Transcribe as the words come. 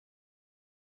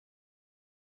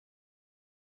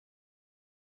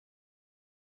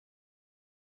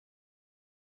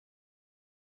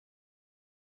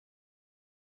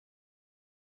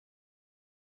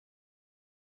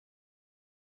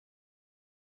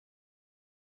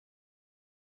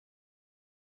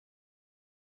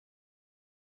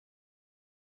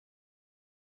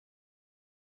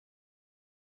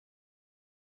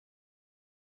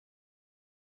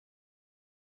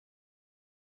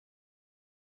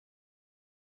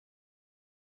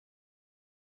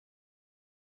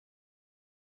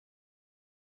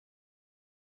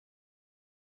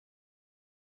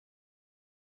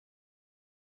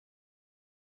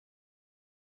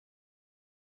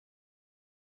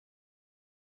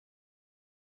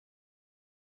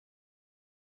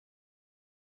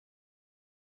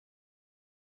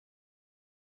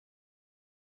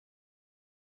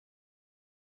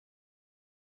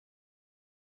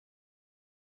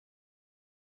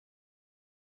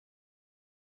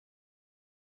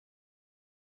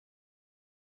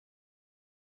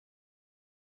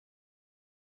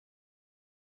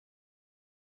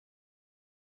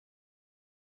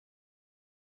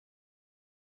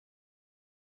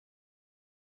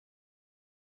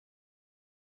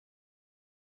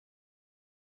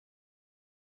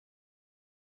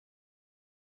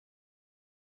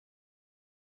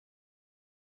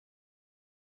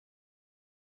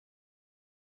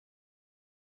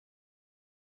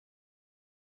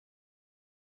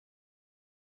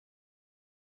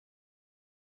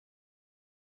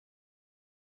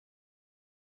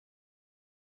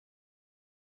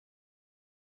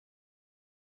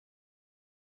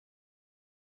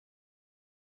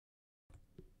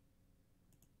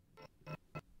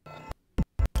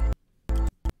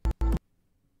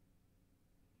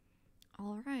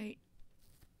Alright.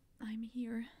 I'm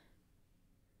here.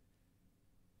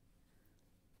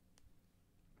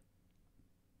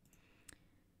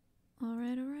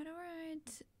 Alright, alright,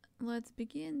 alright. Let's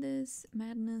begin this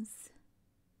madness.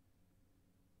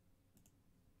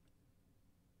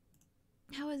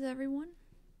 How is everyone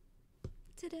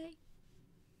today?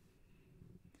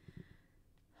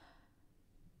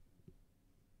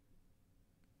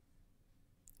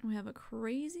 We have a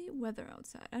crazy weather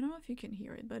outside. I don't know if you can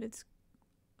hear it, but it's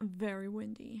very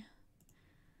windy.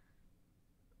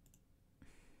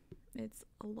 It's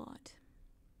a lot.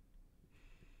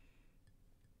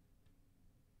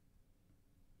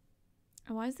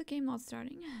 Why is the game not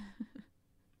starting?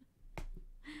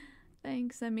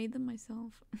 Thanks, I made them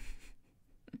myself.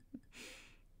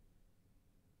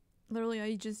 Literally,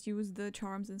 I just used the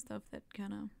charms and stuff that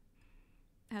kind of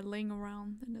had laying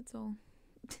around, and that's all.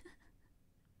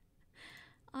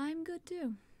 I'm good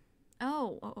too.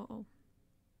 Oh.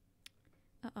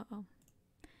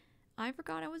 I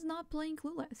forgot I was not playing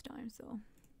Clue last time, so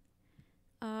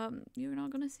you're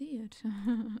not gonna see it.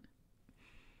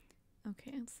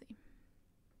 Okay, let's see.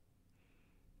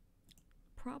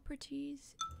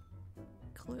 Properties,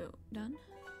 Clue, done.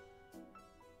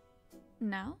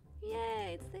 Now?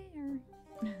 Yay, it's there.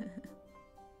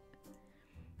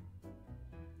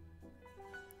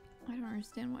 I don't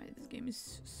understand why this game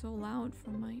is so loud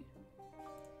for my...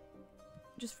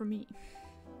 just for me.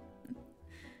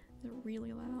 They're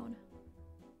really loud.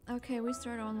 Okay, we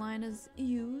start online as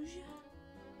usual.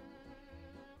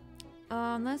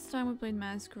 Last time we played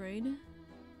Masquerade.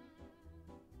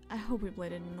 I hope we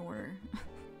played it in order.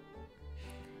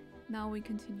 Now we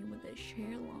continue with the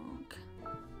Sherlock.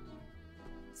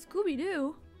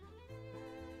 Scooby-Doo?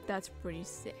 That's pretty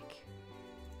sick.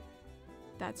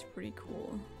 That's pretty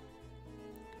cool.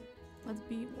 Let's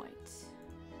be white.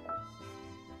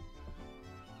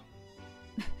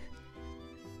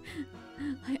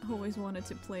 I always wanted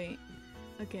to play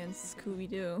against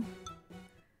Scooby-Doo.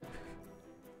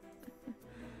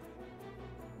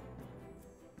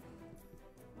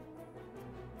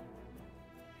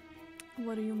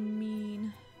 What do you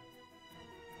mean?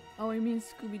 Oh, you mean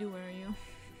Scooby-Doo, where are you?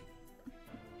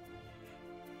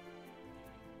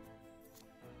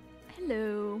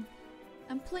 Hello.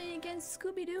 I'm playing against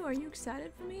Scooby-Doo. Are you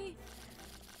excited for me?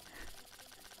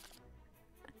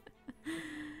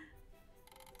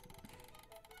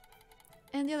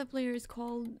 And the other player is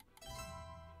called...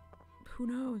 who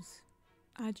knows?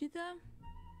 Ajita?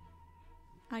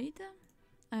 Aita?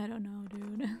 I don't know,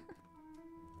 dude.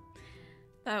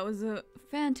 That was a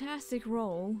fantastic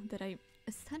roll that I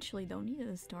essentially don't need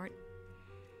to start.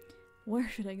 Where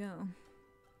should I go?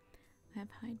 I have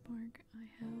Hyde Park. I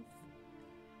have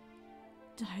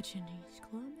Diogenes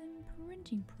Club and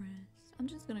Printing Press. I'm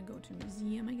just gonna go to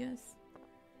museum, I guess.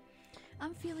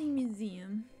 I'm feeling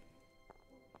museum.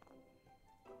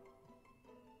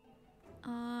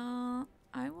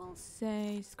 I will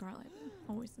say Scarlet.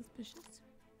 Always suspicious.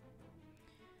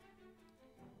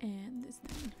 And this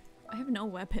thing. I have no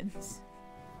weapons.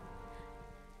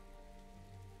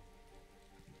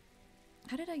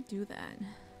 How did I do that?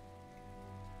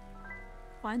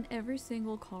 Find every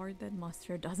single card that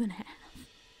Mustard doesn't have.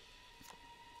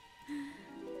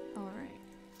 Alright.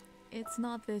 It's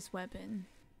not this weapon.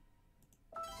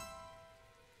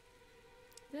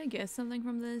 Did I guess something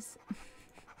from this?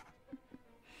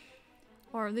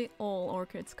 Or are they all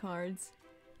Orchid's cards?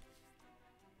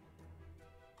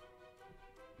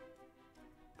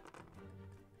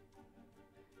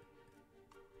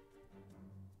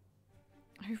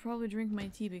 I should probably drink my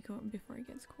tea before it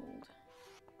gets cold.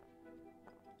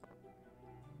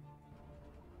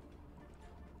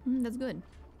 That's good.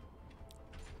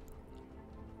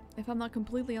 If I'm not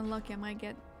completely unlucky, I might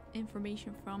get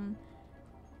information from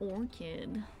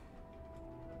Orchid.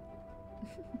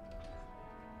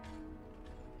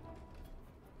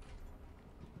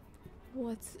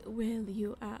 What will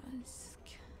you ask?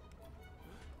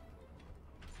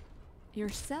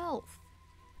 Yourself!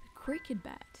 The cricket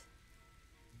bat.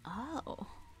 Oh.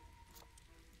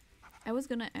 I was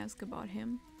gonna ask about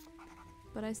him,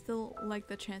 but I still like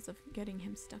the chance of getting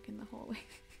him stuck in the hallway.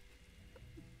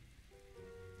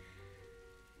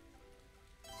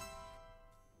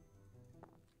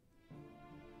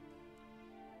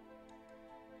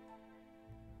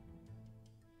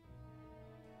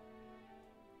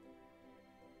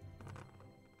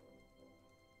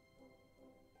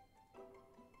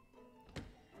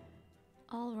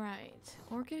 Alright,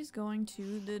 Orchid is going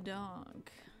to the dog.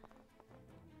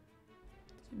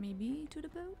 So maybe to the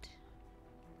boat?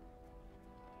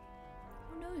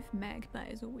 I don't know if Magpie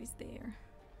is always there.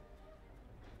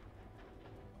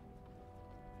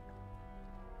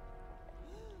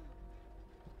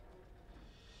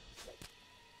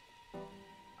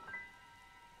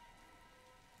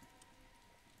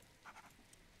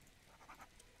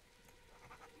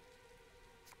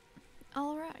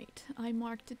 Alright, I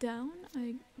marked it down.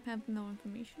 I have no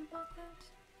information about that.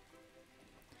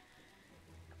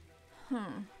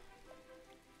 Huh.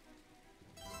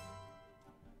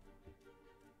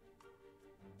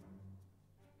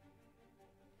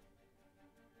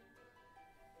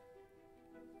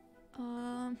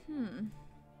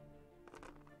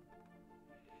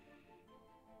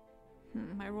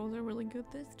 My rolls are really good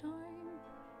this time.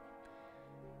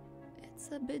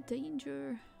 It's a bit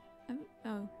danger. I'm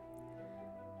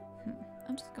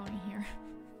just going here.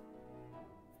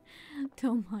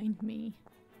 Don't mind me.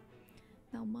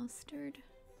 Now mustard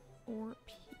or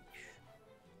peach.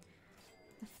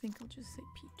 I think I'll just say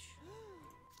peach.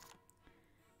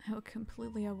 I will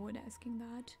completely avoid asking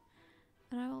that.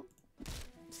 And I'll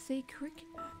say cricket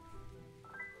bat.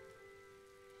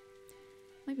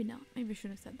 Maybe not. Maybe I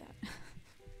shouldn't have said that.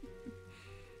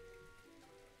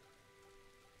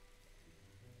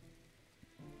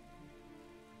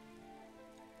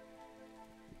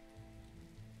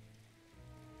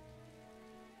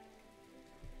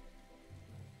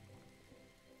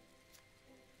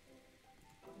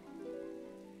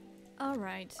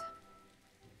 Alright.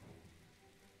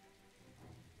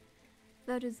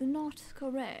 That is not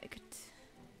correct.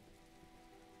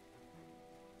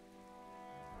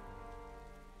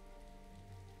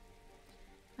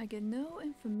 I get no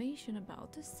information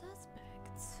about the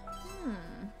suspects.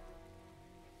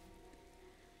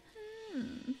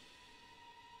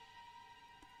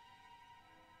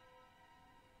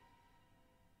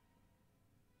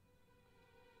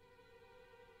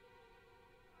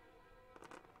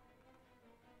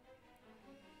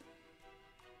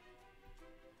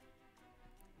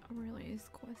 Really is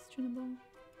questionable.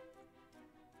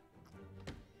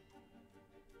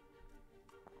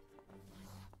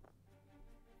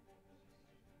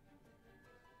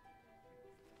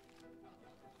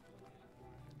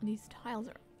 These tiles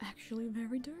are actually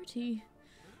very dirty.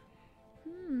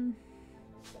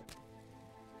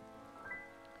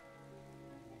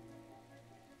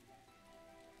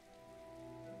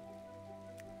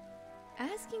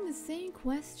 Asking the same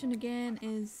question again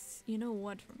is, you know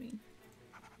what, for me.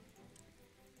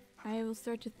 I will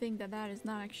start to think that that is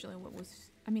not actually what was...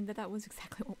 I mean, that was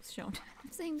exactly what was shown.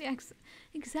 I'm saying the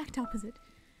exact opposite.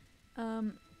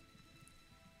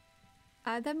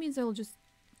 That means I'll just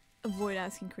avoid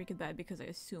asking Cricket Bat because I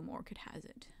assume Orchid has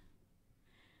it.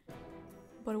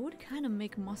 But it would kind of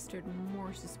make Mustard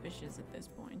more suspicious at this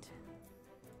point.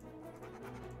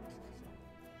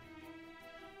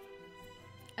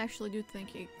 I actually do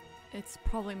think it's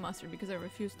probably Mustard because I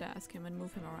refused to ask him and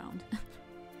move him around.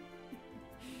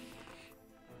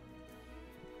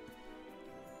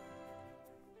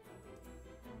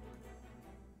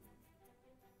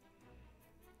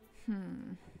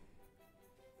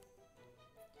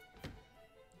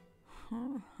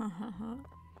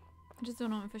 I just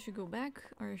don't know if I should go back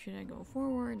or should I go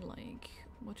forward, like,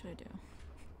 what should I do?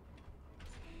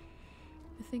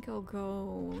 I think I'll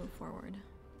go forward.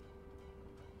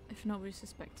 If nobody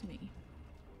suspects me.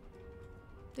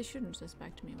 They shouldn't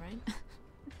suspect me, right?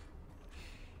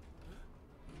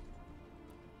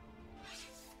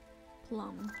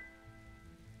 Plum.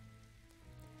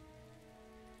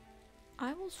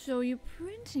 I will show you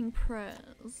printing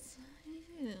press.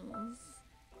 Yes.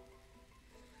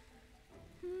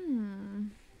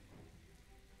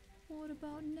 What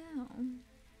about now?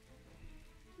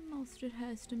 Mustard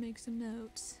has to make some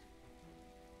notes.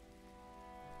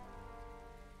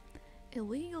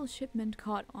 Illegal shipment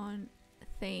caught on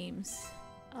Thames.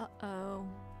 Uh-oh.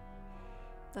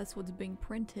 That's what's being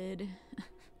printed.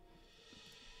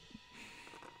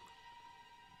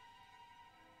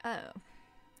 Oh.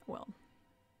 Well.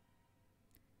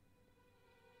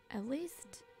 At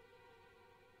least...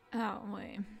 Oh,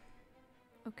 wait.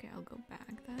 Okay, I'll go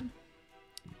back then.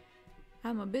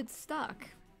 I'm a bit stuck.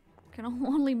 Can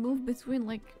only move between,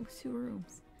 like, 2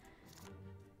 rooms.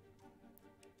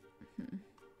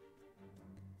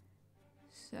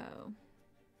 So...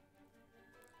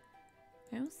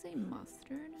 I'll say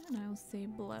mustard, and I'll say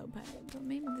blowpipe, but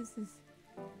maybe this is...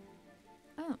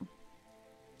 Oh.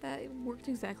 That worked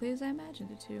exactly as I imagined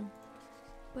it to.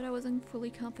 But I wasn't fully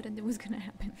confident it was gonna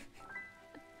happen.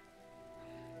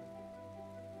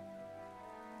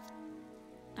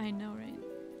 I know, right?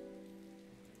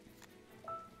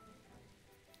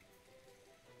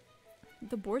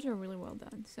 The boards are really well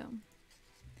done, so...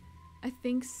 I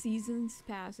think Seasons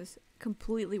Pass is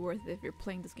completely worth it if you're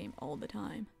playing this game all the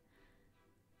time.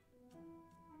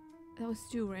 That was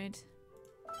 2, right?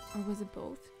 Or was it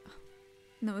both?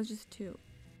 No, it was just 2.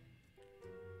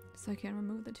 So I can't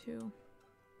remove the 2.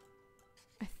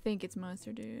 I think it's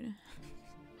Monster Dude.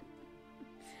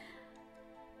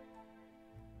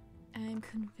 I'm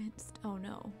convinced. Oh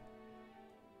no.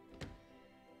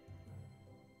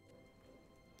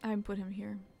 I put him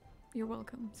here. You're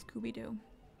welcome, Scooby-Doo.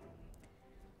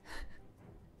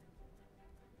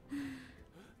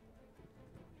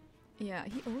 Yeah,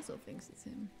 he also thinks it's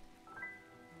him.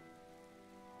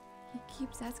 He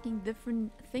keeps asking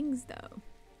different things though,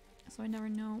 so I never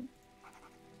know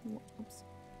oops,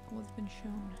 what's been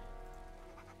shown.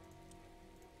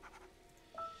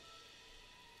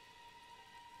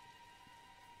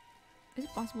 Is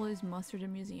it possible it's Mustard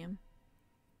in museum?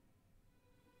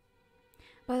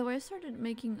 By the way, I started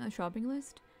making a shopping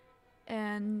list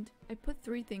and I put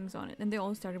 3 things on it and they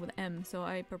all started with M, so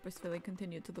I purposefully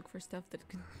continued to look for stuff that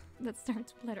that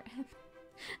starts with letter M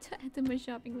to add to my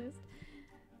shopping list.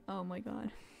 Oh my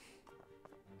god.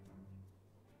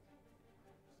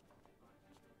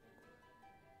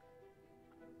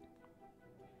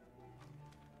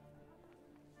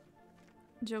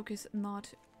 Joke is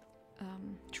not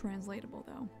translatable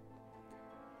though,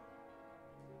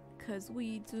 because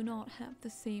we do not have the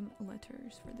same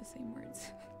letters for the same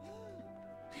words.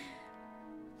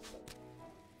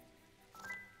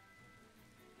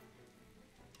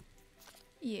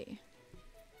 Yeah,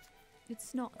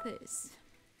 it's not this.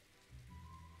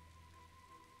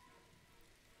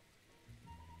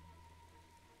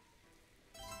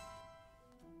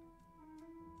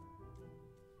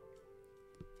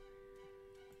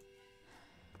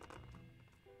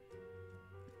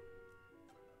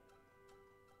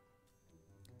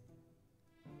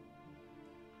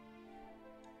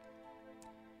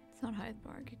 It's not Hyde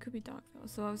Park, it could be Dock though,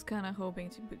 so I was kind of hoping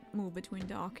to move between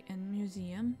Dock and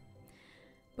Museum.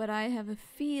 But I have a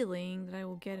feeling that I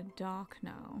will get a Dock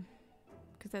now,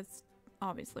 because that's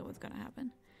obviously what's gonna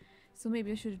happen. So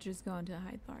maybe I should have just gone to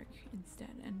Hyde Park instead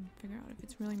and figure out if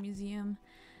it's really Museum,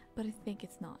 but I think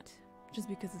it's not. Just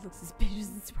because it looks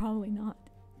suspicious, it's probably not.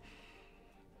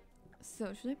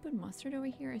 So should I put Mustard over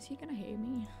here? Is he gonna hate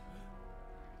me?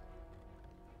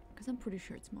 Because I'm pretty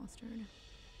sure it's Mustard.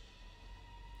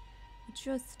 I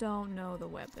just don't know the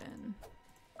weapon.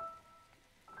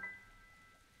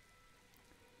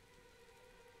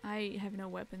 I have no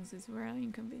weapons, it's really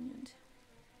inconvenient.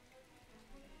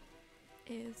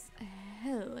 It's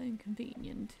hell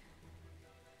inconvenient.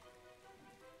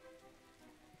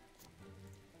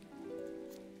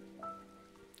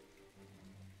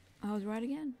 I was right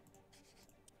again.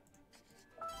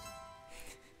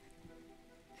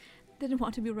 Didn't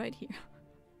want to be right here.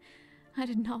 I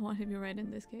did not want to be right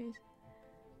in this case.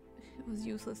 It was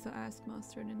useless to ask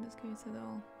Mustard in this case at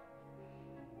all.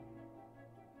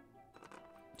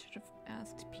 Should have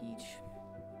asked Peach.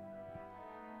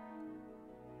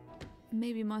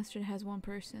 Maybe Mustard has one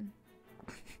person.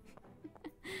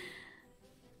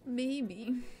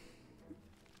 Maybe.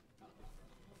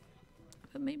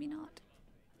 But maybe not.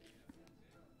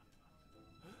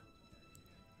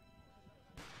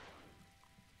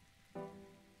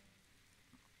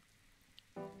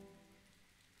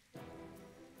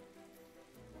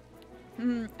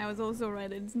 I was also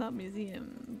right, it's not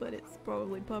museum, but it's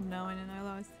probably pub now and then I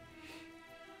lost.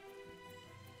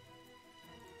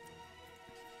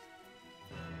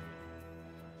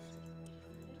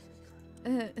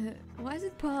 Why is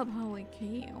it pub? Holy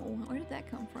cow. Where did that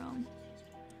come from?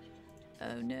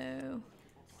 Oh no.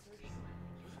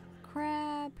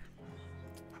 Crap.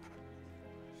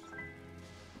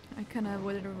 I kinda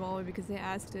avoided a revolver because they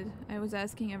asked it. I was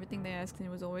asking everything they asked and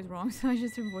it was always wrong, so I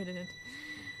just avoided it.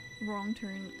 Wrong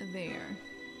turn there.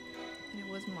 And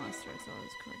it was Mustard, so I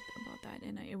was correct about that.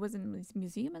 And it wasn't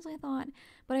museum as I thought,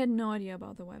 but I had no idea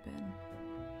about the weapon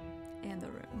and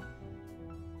the room.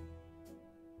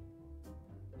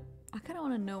 I kind of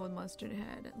want to know what Mustard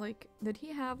had. Like, did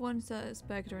he have one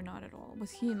suspect or not at all?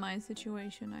 Was he in my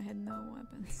situation? I had no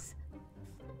weapons.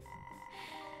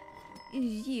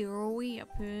 0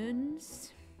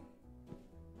 weapons.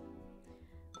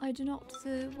 I do not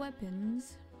serve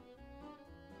weapons.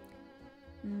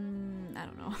 I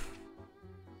don't know.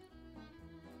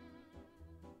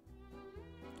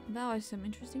 That was some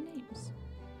interesting names.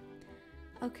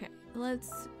 Okay,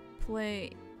 let's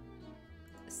play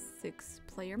a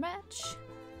 6-player match.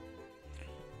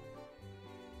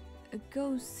 A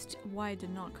ghost Y did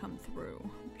not come through,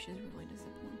 which is really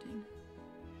disappointing.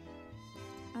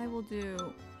 I will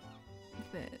do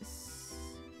this.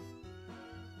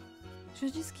 Should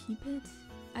I just keep it?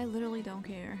 I literally don't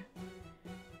care.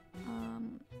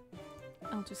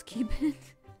 I'll just keep it.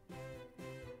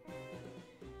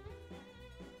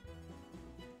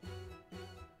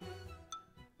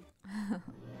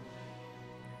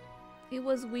 It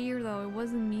was weird though, it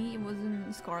wasn't me, it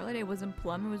wasn't Scarlet, it wasn't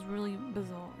Plum, it was really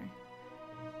bizarre.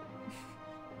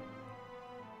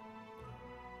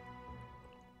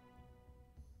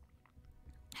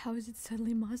 How is it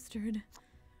suddenly mustard?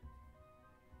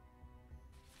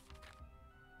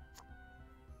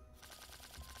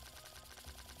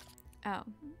 Oh.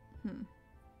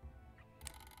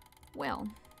 Well.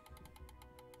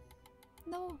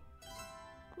 No.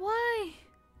 Why?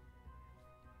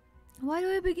 Why do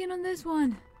I begin on this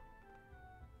one?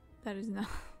 That is not...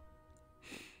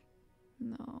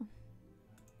 No.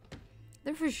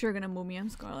 They're for sure gonna move me. I'm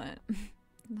Scarlet.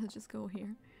 Let's just go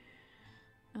here.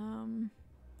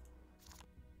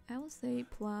 I will say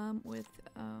plum with,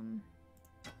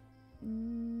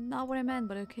 not what I meant,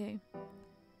 but okay.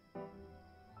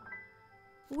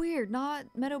 Weird, not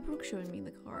Meadowbrook showing me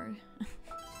the card.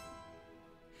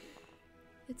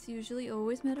 It's usually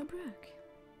always Meadowbrook.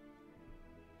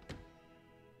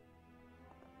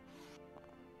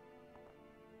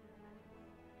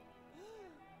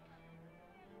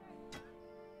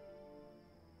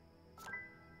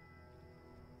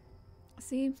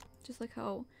 See, just like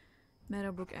how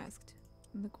Meadowbrook asked,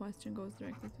 and the question goes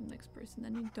directly to the next person,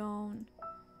 then you don't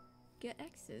get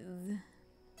X's.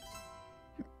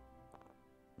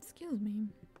 Excuse me.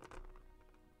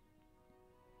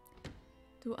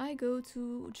 Do I go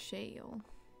to jail?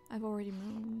 I've already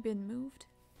been moved.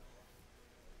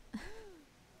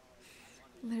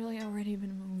 Literally already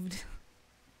been moved.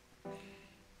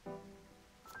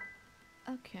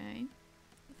 Okay.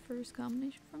 The first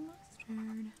combination for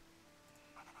mustard.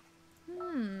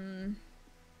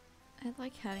 I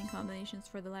like having combinations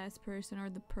for the last person or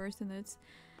the person that's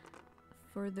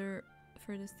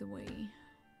furthest away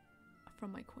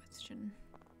from my question.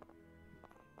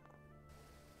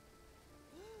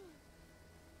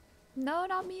 No,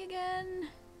 not me again!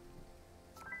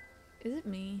 Is it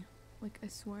me? Like, I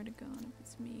swear to God, if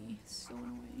it's me. It's so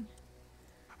annoying.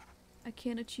 I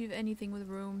can't achieve anything with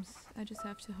rooms. I just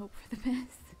have to hope for the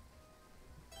best.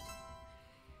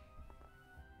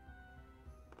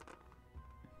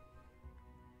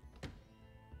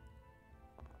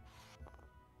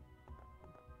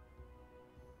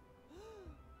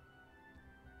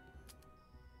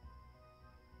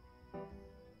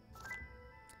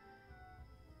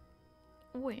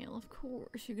 Well, of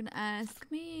course, you're gonna ask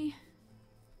me.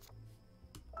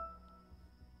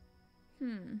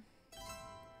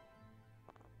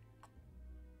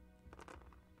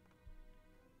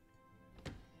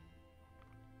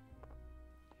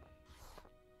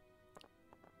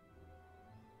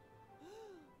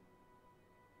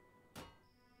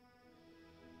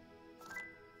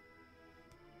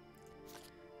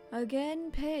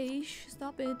 Again, Paige,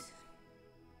 stop it.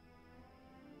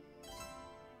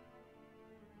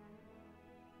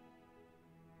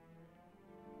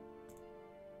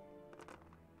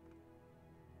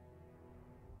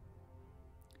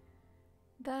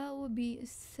 That would be a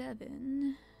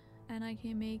 7, and I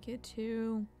can make it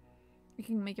to... I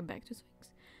can make it back to 6.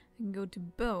 I can go to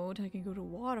boat, I can go to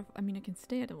waterfall. I mean, I can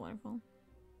stay at the waterfall.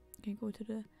 I can go to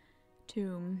the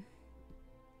tomb.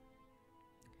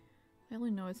 I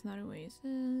only know it's not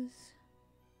Oasis.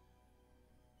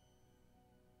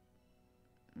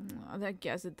 I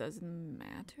guess it doesn't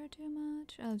matter too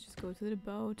much. I'll just go to the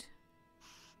boat.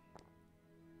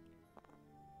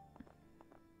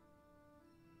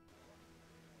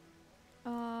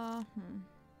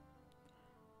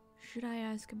 Should I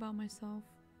ask about myself?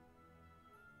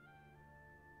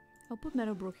 I'll put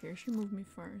Meadowbrook here. She moved me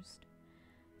first.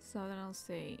 So then I'll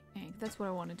say Hank. That's what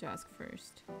I wanted to ask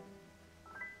first.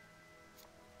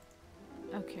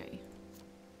 Okay.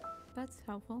 That's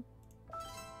helpful.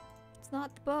 It's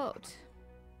not the boat.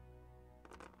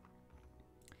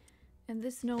 And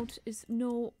this note is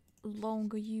no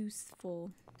longer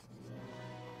useful.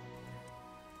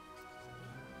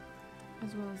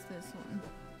 As well as this one.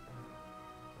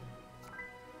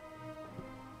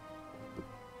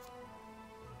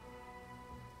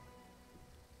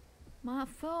 My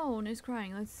phone is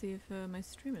crying. Let's see if my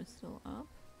stream is still up.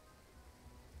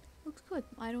 Looks good.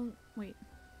 I don't... Wait.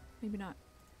 Maybe not.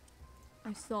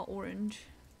 I saw orange.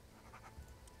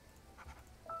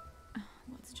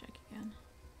 Let's check again.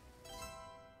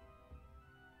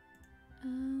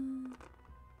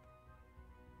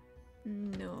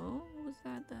 No. What was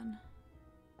that then?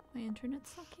 My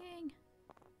internet's sucking.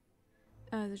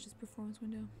 There's just performance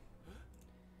window.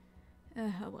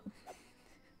 Oh well.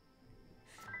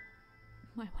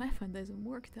 My Wi-Fi doesn't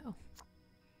work though.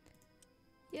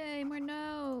 Yay, more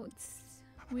notes!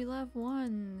 We love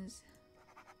ones.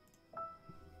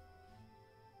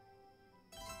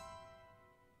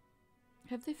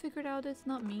 Have they figured out it's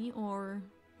not me or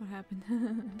what happened?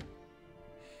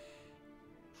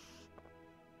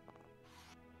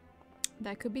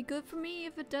 That could be good for me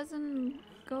if it doesn't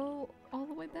go all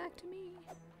the way back to me.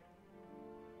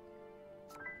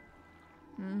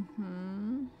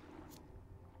 Mm-hmm.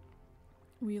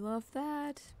 We love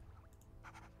that.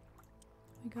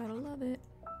 We gotta love it.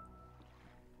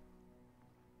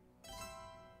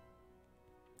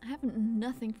 I have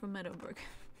nothing from Meadowbrook.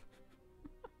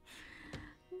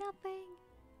 Nothing.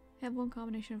 I have one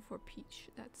combination for peach.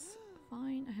 That's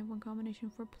fine. I have one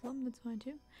combination for plum. That's fine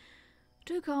too.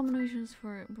 2 combinations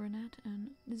for brunette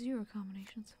and 0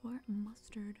 combinations for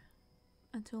mustard.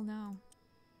 Until now.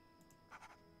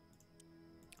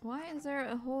 Why is there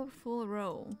a whole full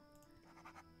row?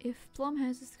 If Plum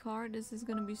has this card, this is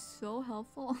gonna be so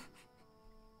helpful.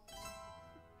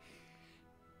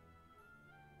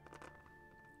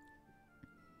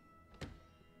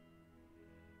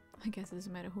 I guess it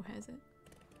doesn't matter who has it.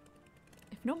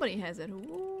 If nobody has it,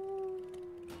 ooh,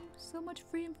 so much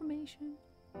free information.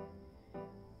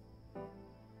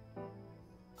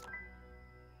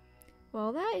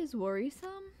 Well, that is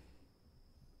worrisome,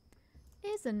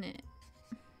 isn't it?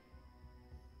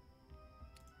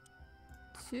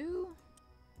 2,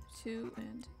 2,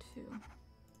 and 2.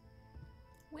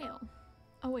 Well,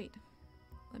 oh wait,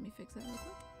 let me fix that real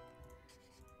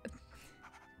quick.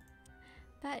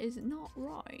 That is not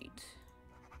right.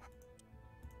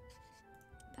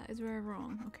 That is very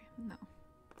wrong. Okay, no.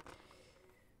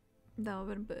 That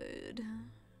would've been bad.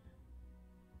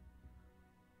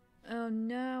 Oh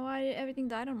no, everything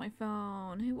died on my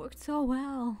phone. It worked so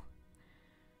well.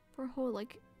 For a whole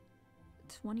like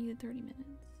 20 to 30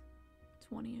 minutes.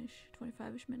 20-ish,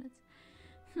 25-ish minutes.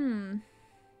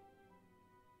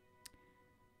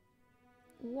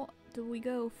 What do we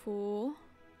go for?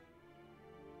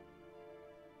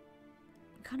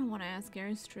 I kinda wanna ask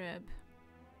Airstrip.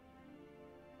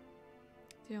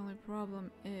 The only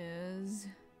problem is...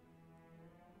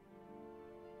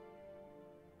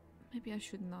 maybe I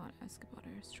should not ask about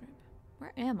Airstrip.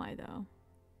 Where am I though?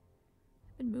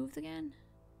 I've been moved again?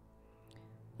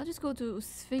 I'll just go to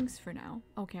Sphinx for now.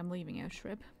 Okay, I'm leaving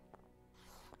Airstrip.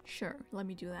 Sure, let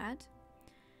me do that.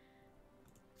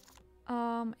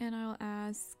 And I'll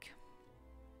ask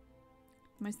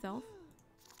myself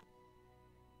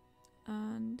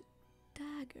and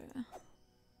Dagger.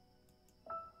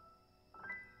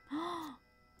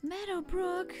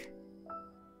 Meadowbrook!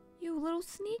 You little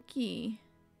sneaky!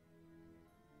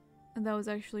 And that was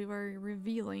actually very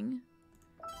revealing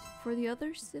for the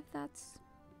others, if that's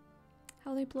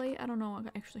how they play. I don't know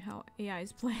actually how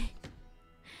AIs play.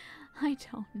 I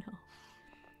don't know.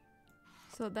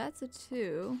 So that's a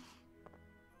 2.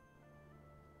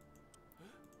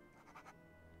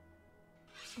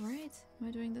 Right, am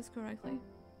I doing this correctly?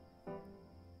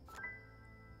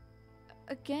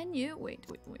 Again, you wait,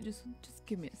 just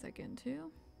give me a second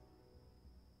too.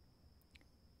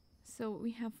 So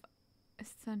we have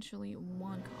essentially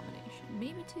 1 combination,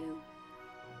 maybe 2,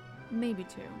 maybe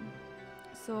 2.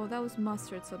 So that was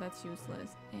mustard, so that's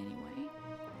useless anyway.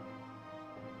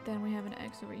 Then we have an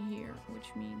X over here,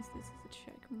 which means this is a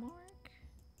check mark.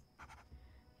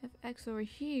 We have X over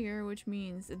here, which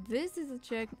means this is a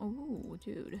check. Ooh,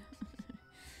 dude.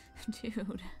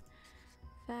 Dude.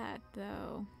 That,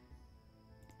 though,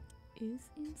 is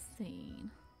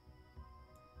insane.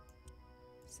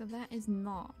 So that is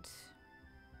not.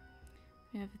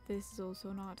 We have this is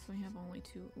also not, so we have only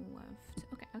 2 left.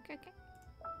 Okay, okay, okay.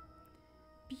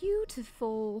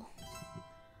 Beautiful.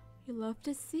 You love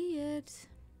to see it.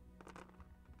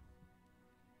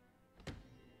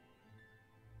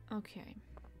 Okay.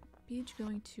 Beach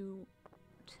going to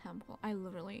temple. I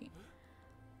literally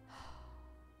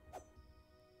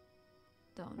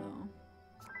don't know.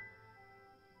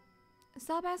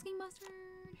 Stop asking mustard.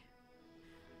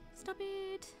 Stop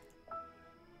it.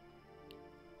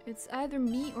 It's either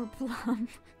me or Plum.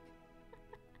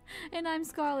 And I'm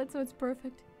Scarlet, so it's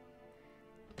perfect.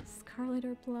 Scarlet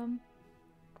or Plum.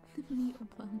 Me or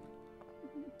Plum.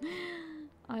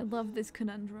 I love this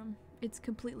conundrum. It's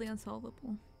completely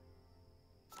unsolvable.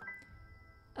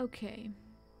 Okay.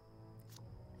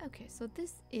 Okay, so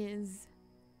this is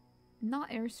not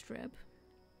Airstrip.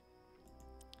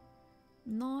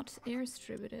 Not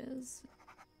Airstrip it is.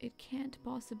 It can't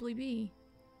possibly be.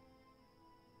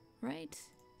 Right?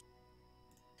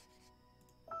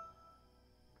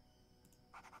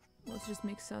 Let's just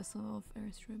make sus of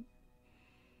Airstrip.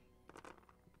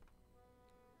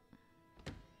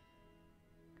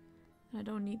 And I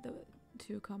don't need the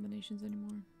 2 combinations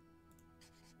anymore.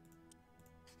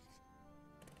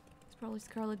 It's probably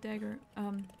Scarlet Dagger.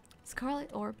 Scarlet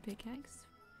or Pickaxe.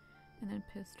 And then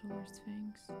Pistol or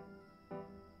Sphinx.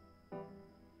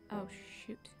 Oh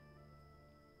shoot.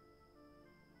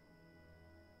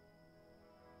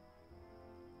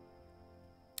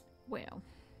 Well.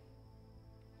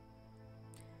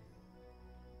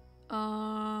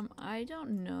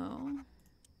 don't know.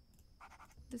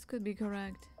 This could be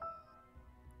correct.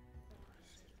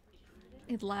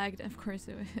 It lagged, of course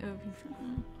it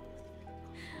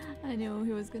I knew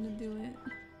he was gonna do it.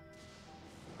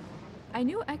 I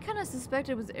kind of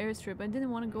suspected it was airstrip. I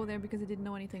didn't want to go there because I didn't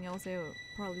know anything else. I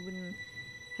probably wouldn't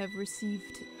have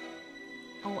received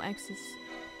all access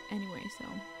anyway, so.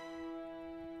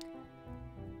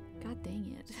 God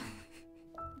dang it.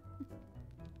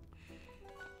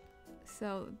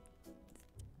 So,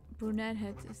 brunette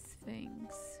had the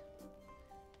Sphinx.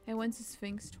 I went to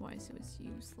Sphinx twice, it was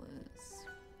useless.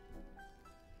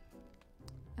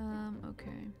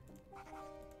 Okay.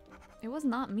 It was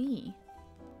not me.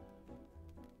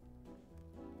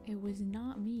 It was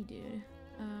not me, dude.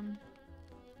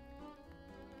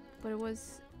 But it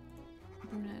was...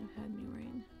 Brunette had me,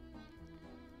 right?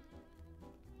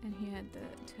 And he had the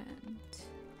tent.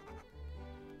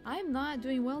 I'm not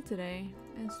doing well today,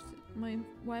 as my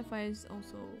Wi-Fi is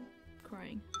also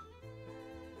crying.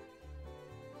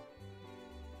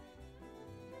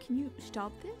 Can you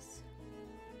stop this?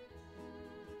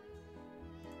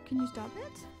 Can you stop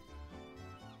it?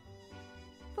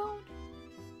 Phone.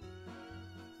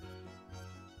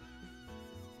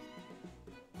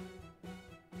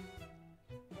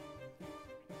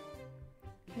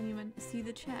 Can't even see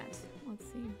the chat. Let's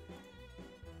see.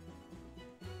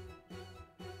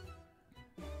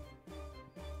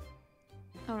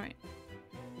 Alright.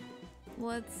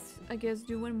 Let's, I guess,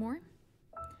 do one more.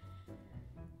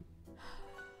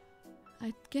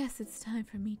 I guess it's time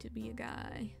for me to be a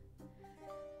guy.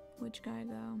 Which guy,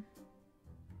 though?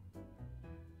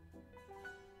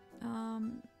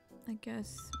 I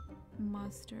guess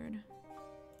mustard.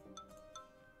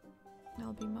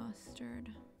 I'll be mustard.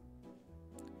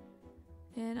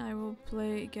 And I will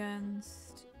play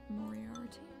against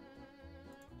Moriarty.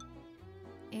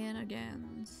 And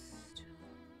against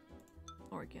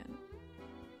Organ.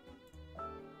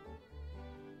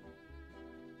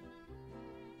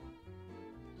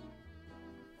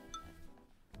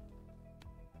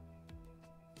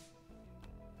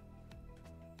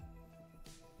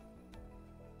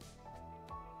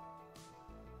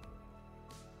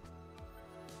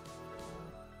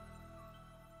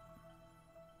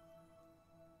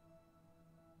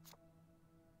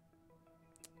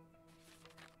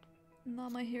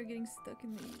 Not my hair getting stuck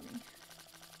in the evening.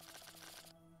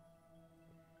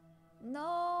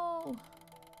 No!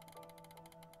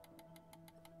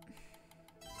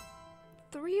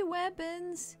 3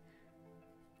 weapons?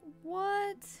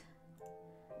 What?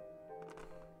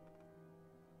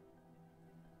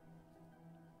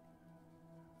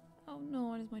 Oh no,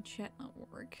 why does my chat not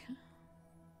work?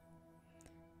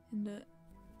 And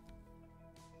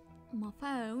my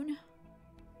phone?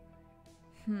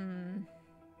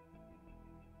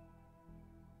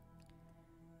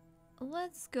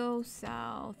 Let's go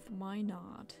south, why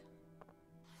not?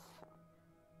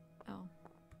 Oh.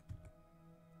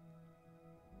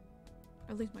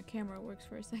 At least my camera works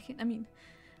for a second. I mean,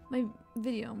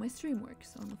 my stream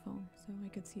works on the phone, so I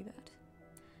could see that.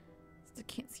 Still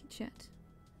can't see chat.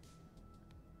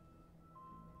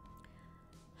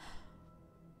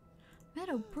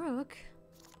 Meadowbrook?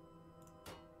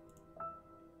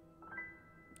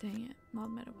 Dang it,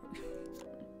 not Meadowbrook.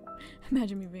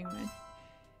 Imagine me being right.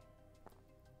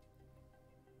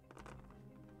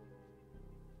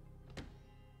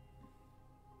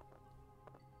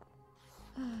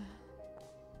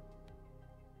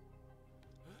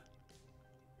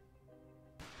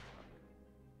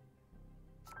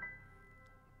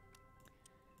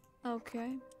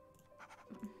 Okay.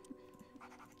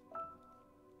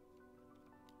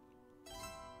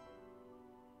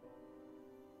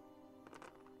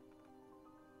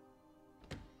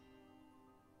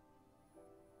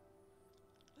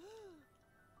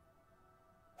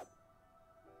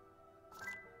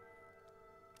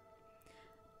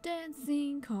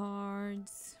 Dancing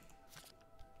cards.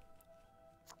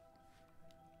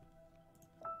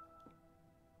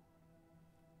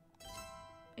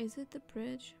 Is it the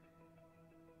bridge?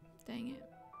 Dang it.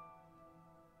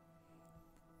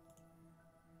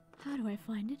 How do I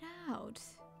find it out?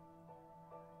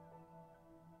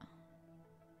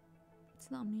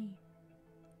 It's not me.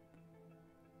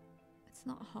 It's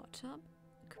not a hot tub.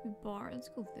 It could be bar. Let's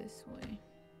go this way.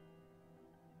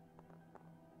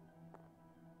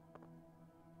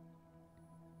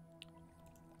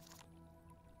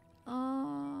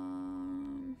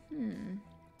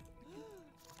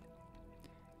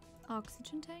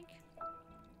 Oxygen tank?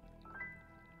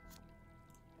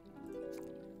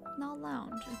 Not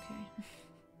lounge, okay.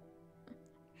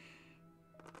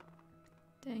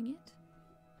 Dang it.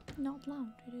 Not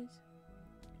lounge, it is.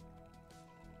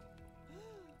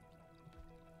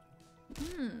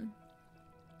 Hmm.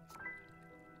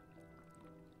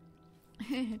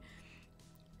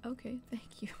 Okay,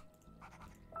 thank you.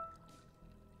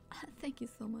 Thank you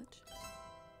so much.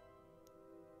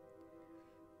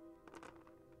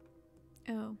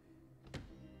 Oh.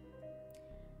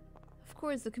 Of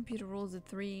course, the computer rolls a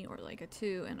 3 or like a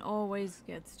 2 and always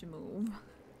gets to move.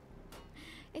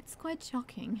 It's quite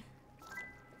shocking.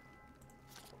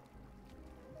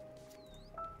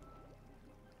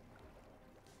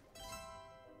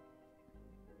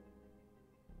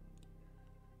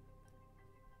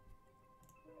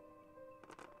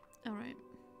 Alright.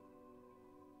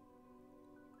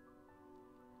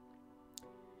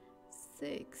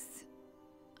 6.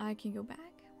 I can go back.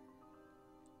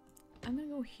 I'm gonna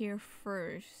go here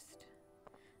first.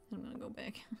 I'm gonna go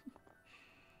back.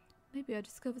 Maybe I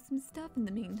discovered some stuff in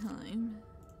the meantime.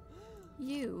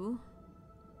 You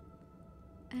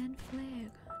and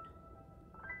flare gun.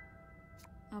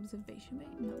 Observation bay?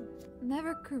 No.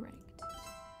 Never correct.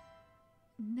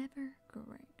 Never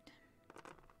correct.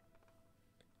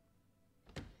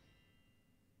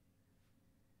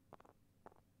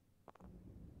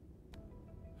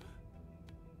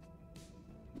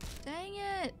 Dang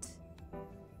it!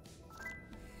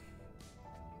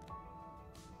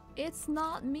 It's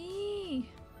not me!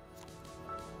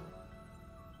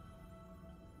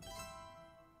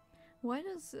 Why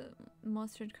does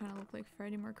Mustard kind of look like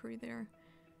Freddie Mercury there?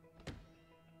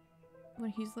 When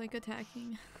he's like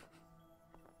attacking.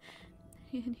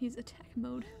 And he's attack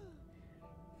mode.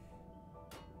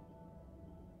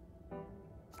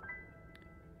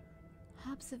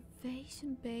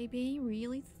 Observation, baby.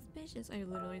 Really suspicious. I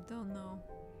literally don't know.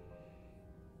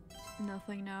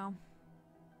 Nothing now.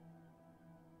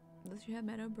 Does she have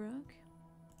Meadowbrook?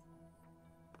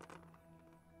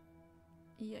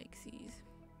 Yikesies.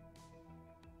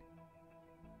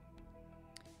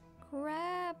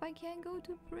 Crap, I can't go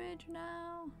to bridge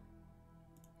now.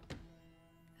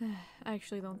 I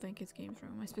actually don't think it's games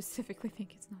room. I specifically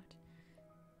think it's not.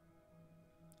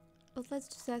 But let's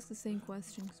just ask the same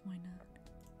question, because why not?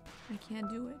 I can't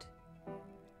do it.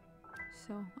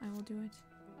 So, I will do it.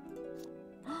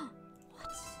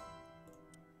 What?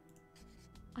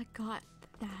 I got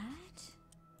that?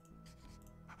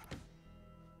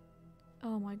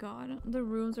 Oh my god. The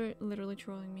rooms are literally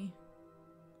trolling me.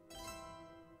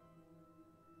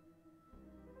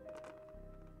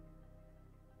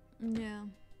 Yeah.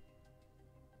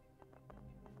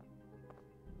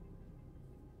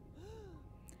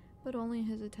 But only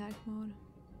his attack mode.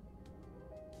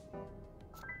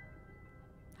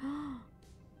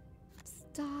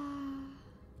 Stop.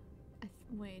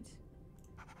 Wait.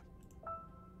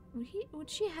 Would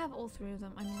she have all 3 of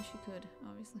them? I mean, she could,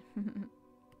 obviously.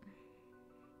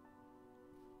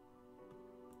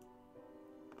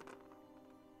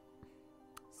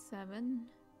 7.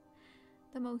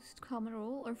 The most common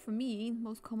rule, or for me,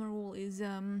 most common rule is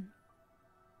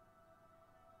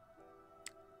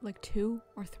like 2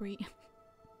 or 3.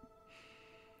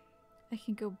 I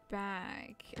can go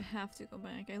back. I have to go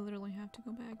back. I literally have to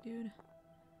go back, dude.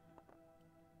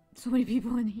 So many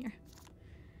people in here.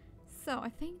 So I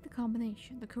think the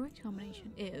combination, the correct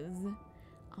combination is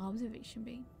Observation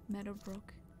Bay,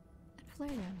 Meadowbrook, and Flare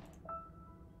Gun.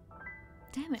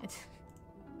 Damn it.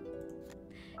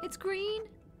 It's green!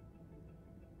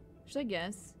 Should I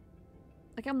guess?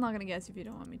 Like, I'm not gonna guess if you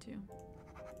don't want me to.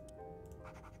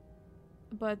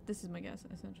 But this is my guess,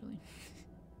 essentially.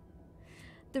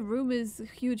 The room is a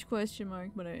huge question mark,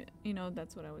 but you know,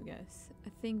 that's what I would guess. I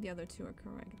think the other 2 are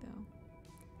correct, though.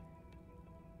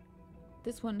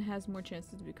 This one has more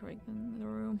chances to be correct than the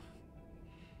room.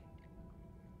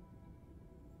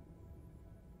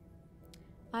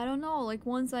 I don't know, like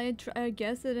once I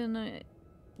guessed it and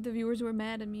the viewers were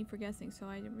mad at me for guessing, so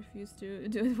I refused to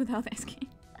do it without asking.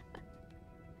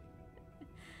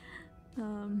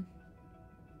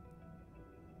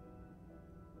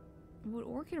 Would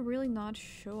Orchid really not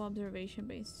show observation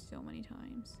based so many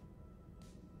times?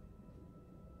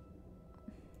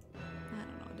 I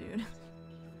don't know, dude.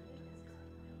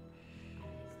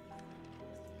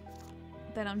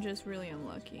 Then I'm just really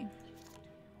unlucky.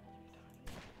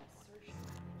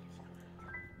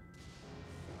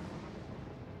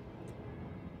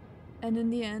 And in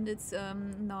the end, it's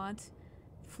not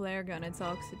flare gun, it's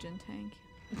oxygen tank.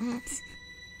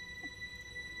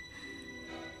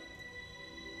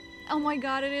 Oh my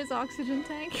god, it is oxygen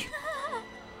tank.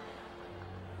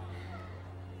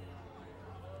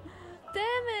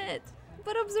 Damn it!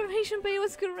 But observation bay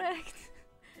was correct.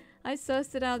 I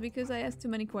sussed it out because I asked too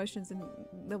many questions in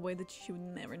the way that she would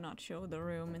never not show the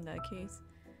room in that case.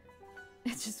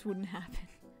 It just wouldn't happen.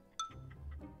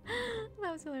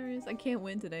 That was hilarious. I can't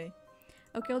win today.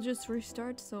 Okay, I'll just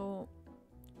restart so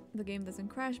the game doesn't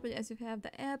crash, but as you have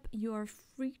the app, you are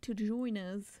free to join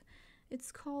us.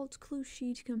 It's called Clue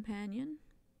Sheet Companion.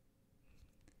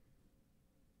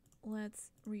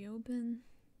 Let's reopen.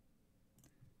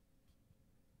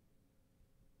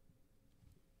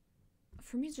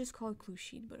 For me, it's just called Clue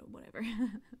Sheet, but whatever.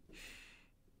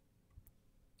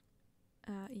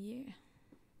 Yeah.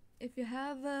 If you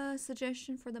have a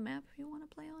suggestion for the map you want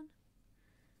to play on.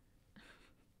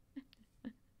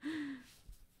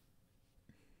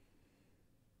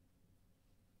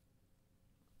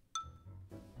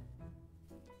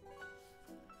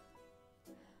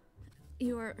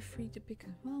 You are free to pick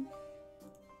as well.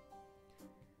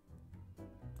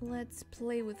 Let's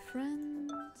play with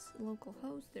friends. Local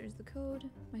host, there's the code.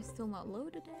 Am I still not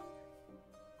loaded in?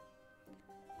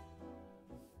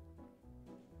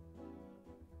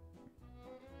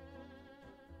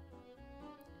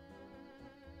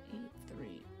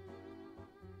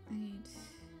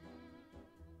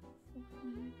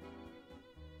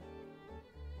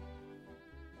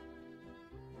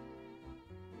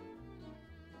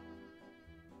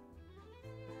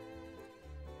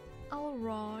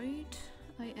 Alright,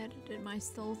 I edited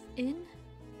myself in.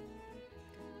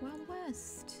 Wild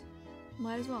West.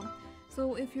 Might as well.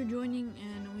 So if you're joining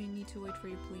and we need to wait for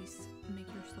you, please make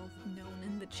yourself known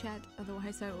in the chat.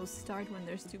 Otherwise I will start when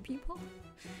there's 2 people.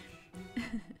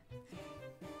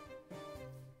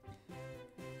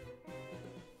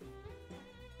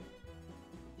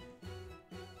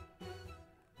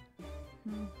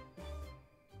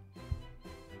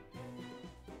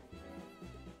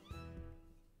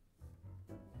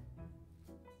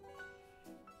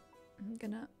 I'm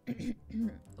gonna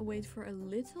wait for a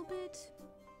little bit,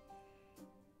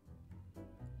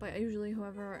 but usually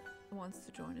whoever wants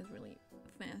to join is really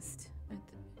fast at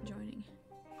joining.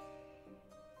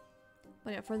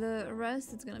 But yeah, for the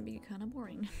rest it's gonna be kind of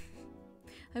boring.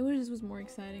 I wish this was more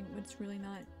exciting, but it's really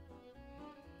not.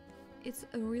 It's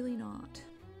really not.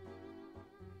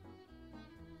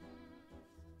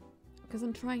 Because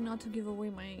I'm trying not to give away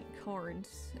my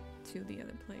cards to the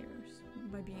other players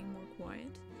by being more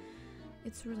quiet.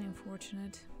 It's really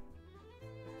unfortunate.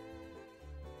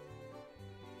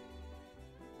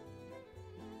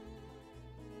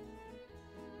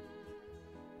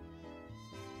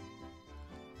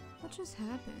 What just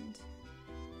happened?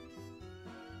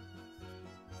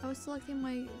 I was selecting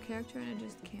my character and it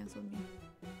just cancelled me.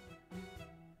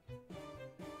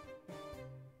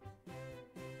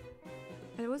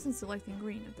 I wasn't selecting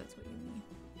green, if that's what you mean.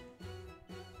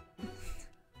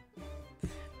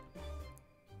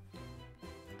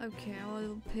 Okay,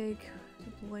 I'll pick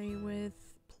to play with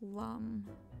Plum.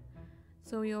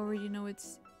 So we already know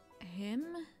it's him?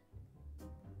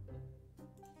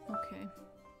 Okay.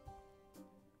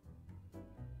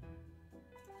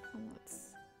 Well,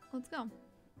 let's go.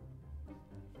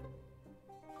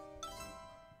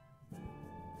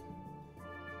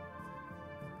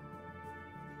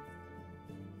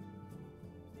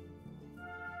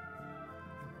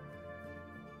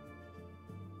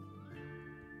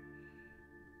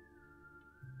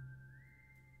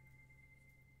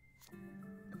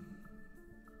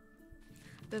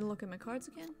 Didn't look at my cards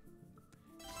again?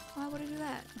 Why would I do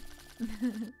that?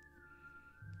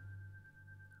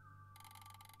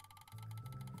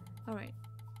 Alright.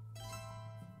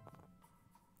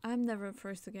 I'm never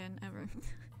first again, ever.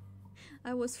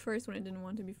 I was first when I didn't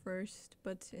want to be first,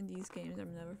 but in these games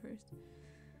I'm never first.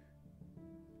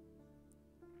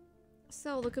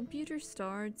 So the computer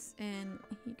starts and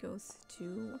he goes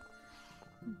to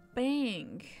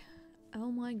bank.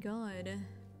 Oh my god.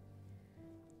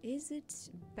 Is it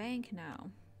bank now?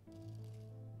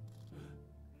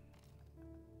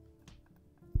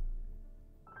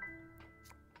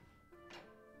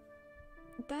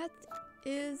 That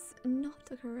is not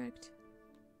the correct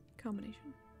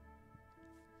combination.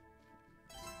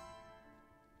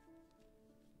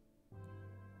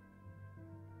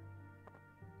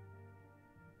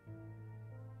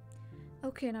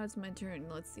 Okay, now it's my turn.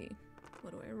 Let's see.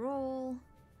 What do I roll?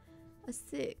 A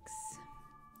 6.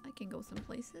 I can go some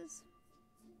places.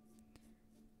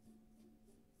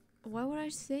 Why would I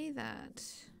say that?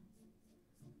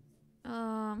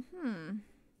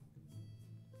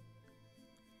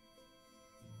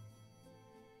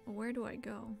 Where do I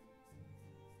go?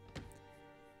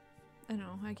 I don't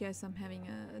know, I guess I'm having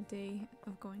a day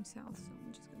of going south, so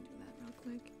I'm just gonna do that real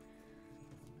quick.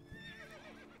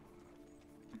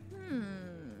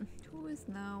 Who is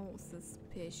now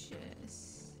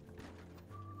suspicious?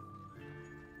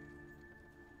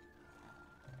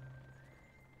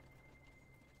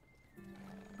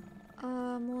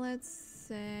 Let's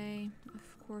say,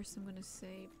 of course I'm gonna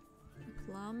say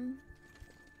Plum.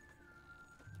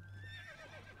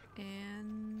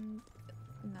 And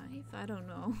knife? I don't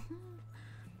know.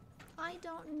 I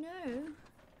don't know.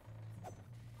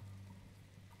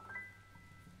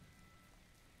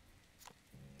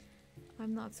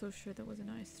 I'm not so sure that was a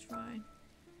nice try.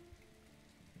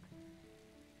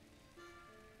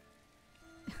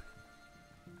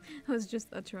 It was just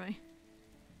a try.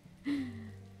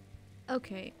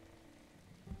 Okay.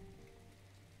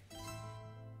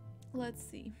 Let's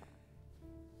see.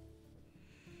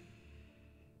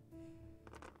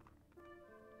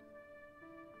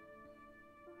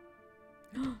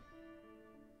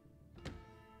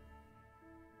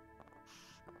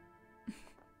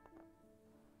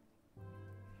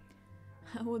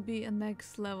 That would be a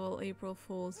next level April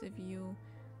Fool's if you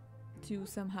two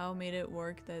somehow made it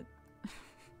work that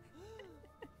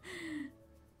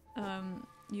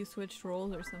you switched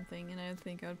roles or something, and I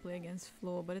think I would play against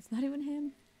Flo, but it's not even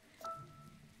him.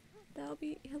 That would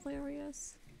be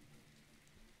hilarious.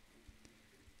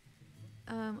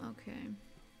 Okay.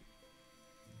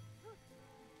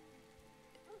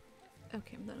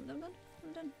 Okay, I'm done, I'm done,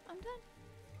 I'm done, I'm done.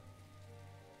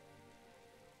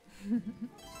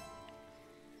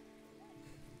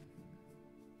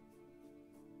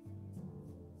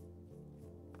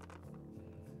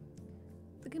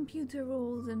 The computer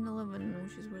rolls in 11,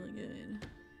 which is really good.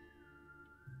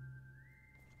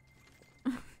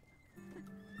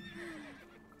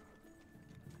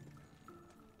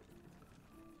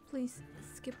 Please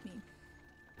skip me.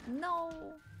 No!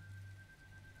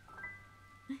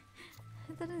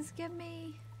 It didn't skip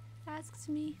me. Asked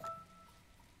me.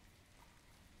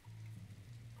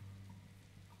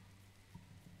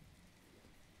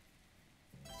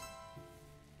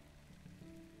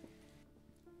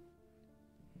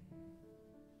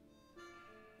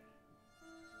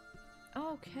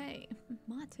 Okay,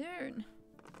 my turn.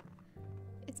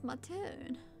 It's my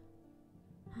turn.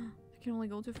 I can only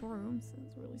go to 4 rooms.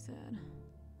 That's really sad.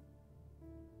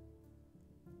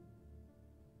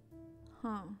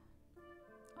 Huh.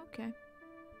 Okay.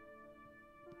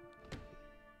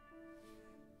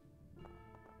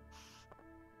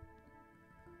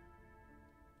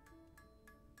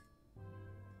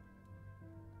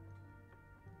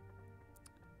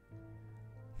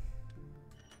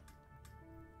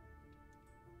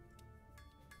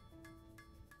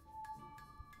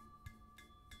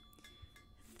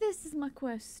 This is my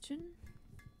question.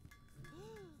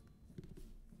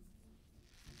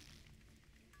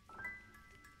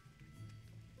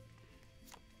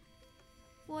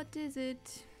 What is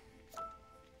it?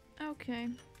 Okay,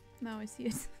 now I see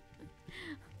it.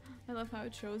 I love how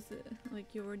it shows it.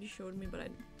 Like, you already showed me, but I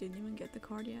didn't even get the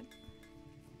card yet.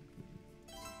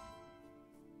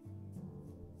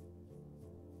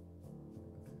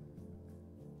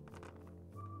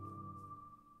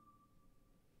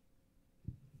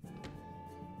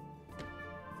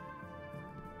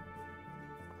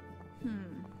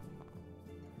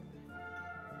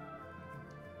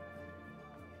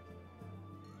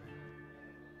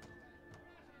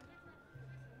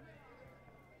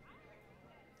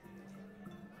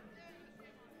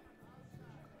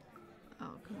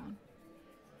 Oh, come on.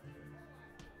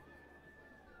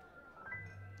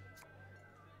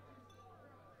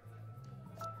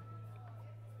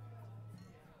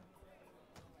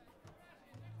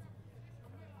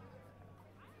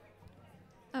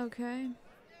 Okay.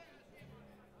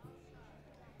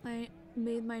 I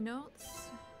made my notes.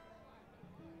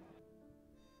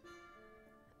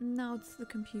 Now it's the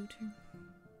computer.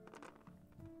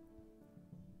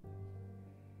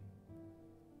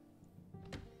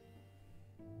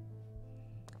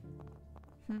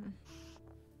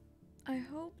 I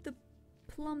hope the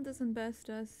plum doesn't best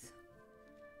us.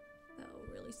 That will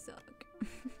really suck.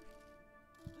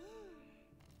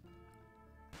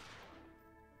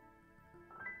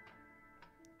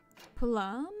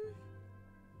 Plum?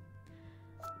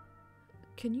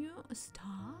 Can you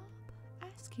stop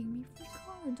asking me for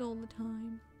cards all the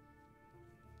time?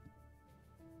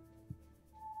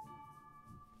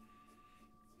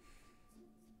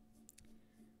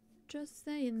 Just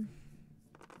saying.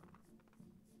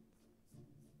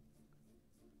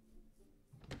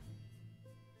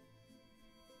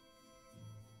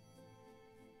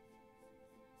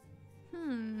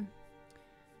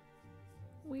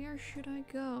 Where should I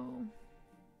go?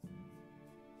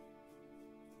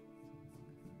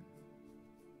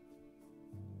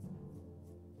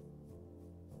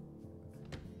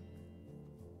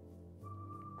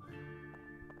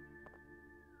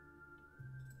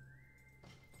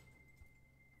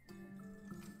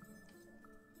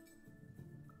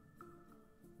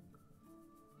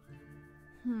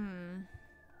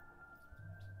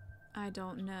 I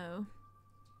don't know.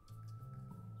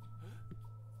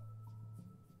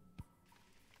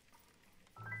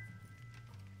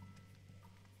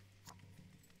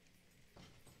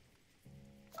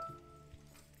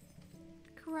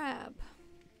 Crap.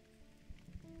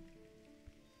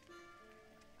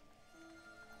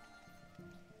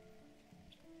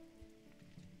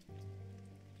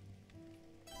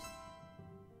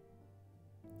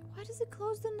 Why does it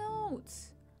close the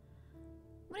notes?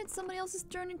 When it's somebody else's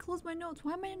turn and close my notes,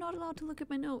 why am I not allowed to look at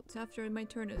my notes after my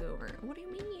turn is over? What do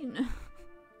you mean?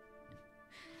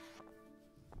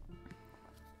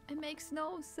 It makes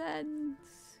no sense.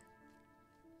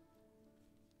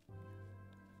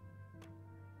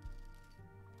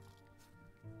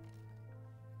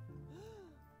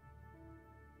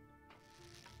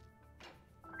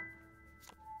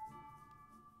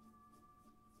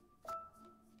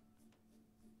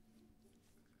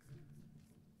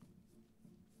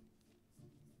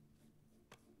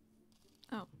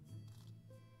 Oh.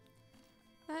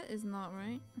 That is not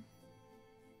right.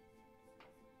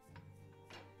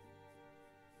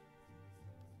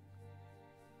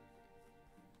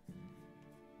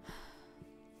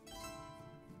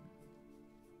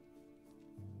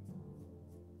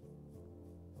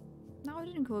 No, I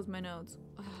didn't close my notes.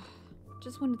 Ugh.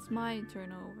 Just when it's my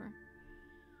turn over.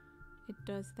 It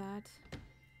does that.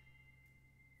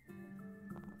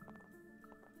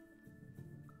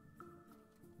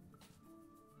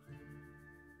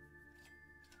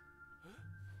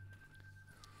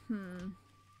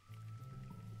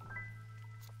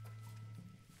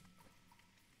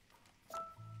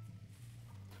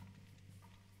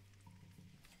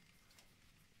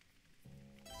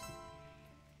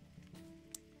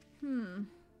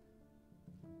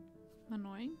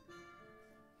 Annoying.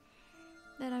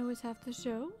 That I always have to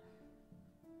show.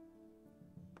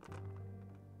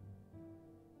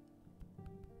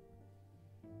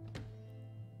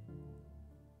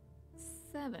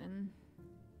 Seven.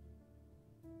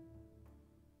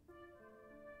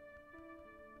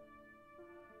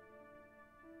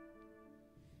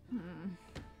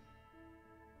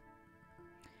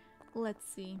 Let's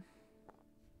see.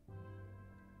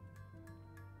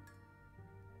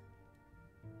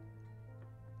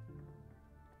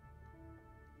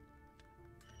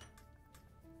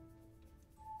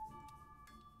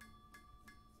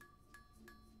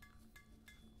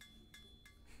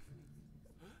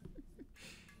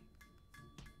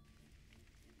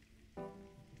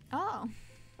 Oh.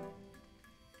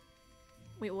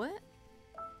 Wait, what?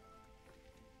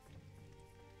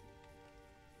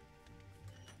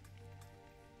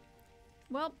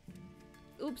 Well,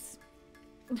 oops.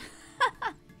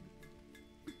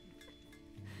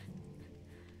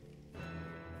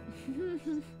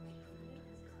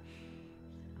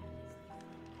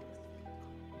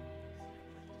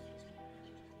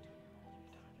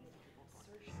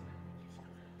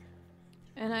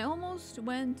 And I almost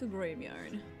went to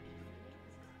graveyard.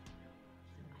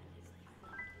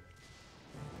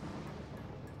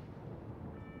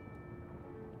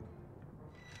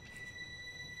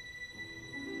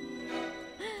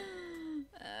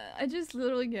 I just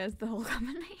literally guessed the whole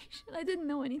combination. I didn't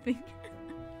know anything.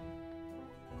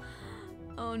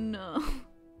 Oh no.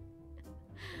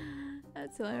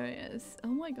 That's hilarious. Oh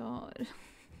my god.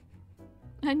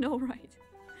 I know, right?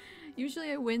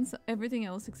 Usually I win everything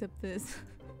else except this.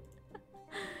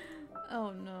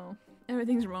 Oh no.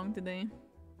 Everything's wrong today.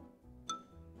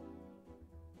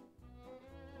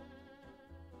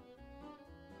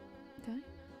 Okay.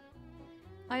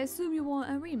 I assume you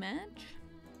want a rematch?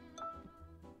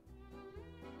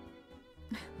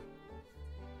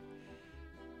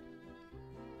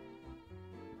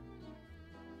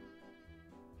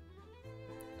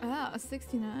 Ah,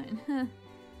 69.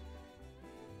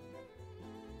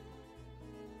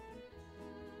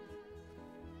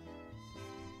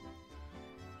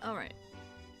 All right.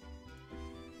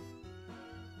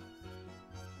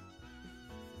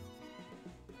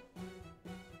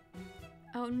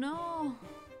 Oh no.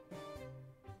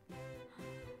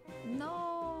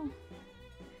 No.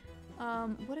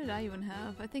 What did I even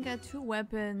have? I think I had 2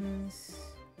 weapons.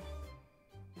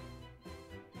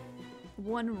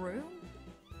 1 room?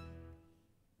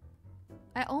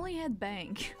 I only had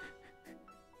bank.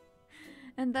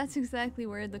 And that's exactly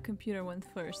where the computer went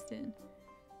first in.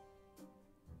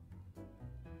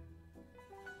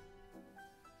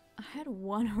 I had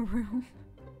 1 room.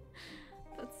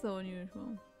 That's so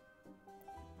unusual.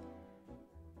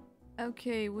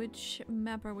 Okay, which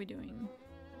map are we doing?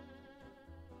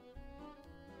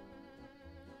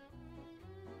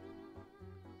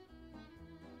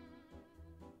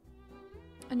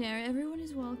 And yeah, everyone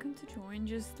is welcome to join.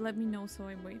 Just let me know so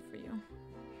I wait for you.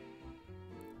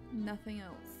 Nothing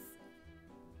else.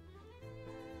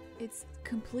 It's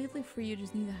completely free. You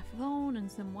just need a phone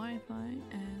and some Wi-Fi,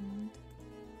 and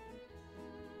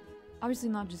obviously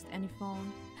not just any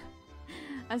phone.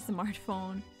 A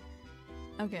smartphone.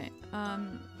 Okay.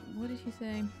 What did he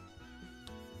say?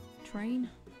 Train?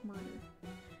 Murder.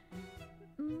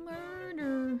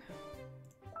 Murder.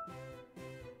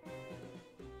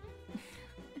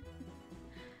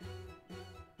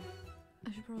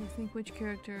 I should probably think which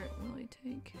character will I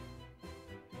take.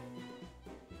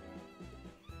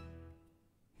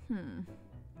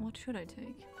 What should I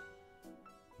take?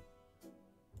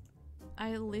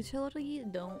 I literally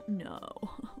don't know.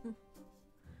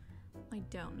 I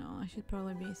don't know. I should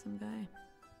probably be some guy.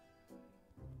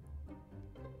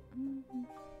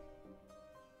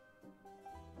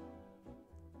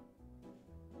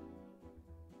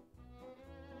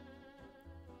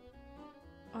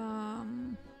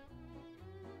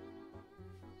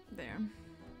 There.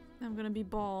 I'm gonna be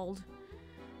bald.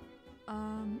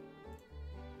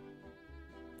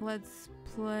 Let's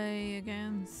play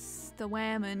against the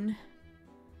Whammon.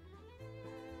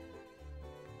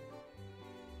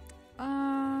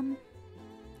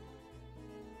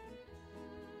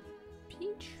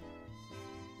 Peach?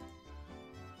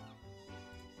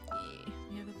 Yeah,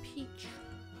 we have a peach.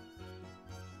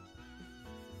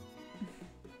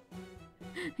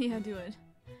 Yeah, do it.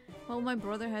 Well, my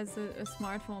brother has a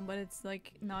smartphone, but it's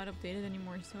like not updated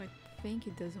anymore, so I think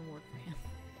it doesn't work for him.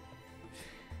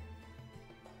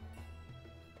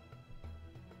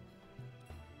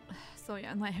 So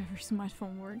yeah, not every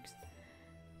smartphone works,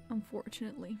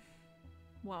 unfortunately.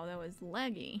 Wow, that was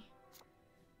laggy.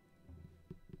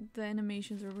 The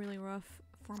animations are really rough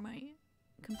for my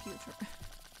computer.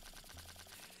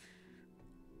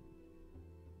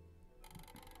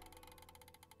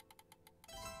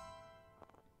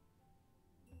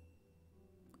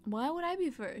 Why would I be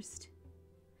first?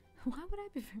 Why would I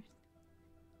be first?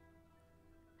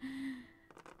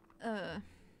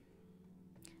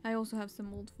 I also have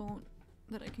some old phone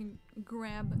that I can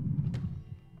grab.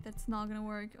 That's not gonna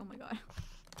work. Oh my god.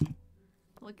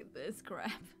 Look at this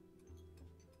crap.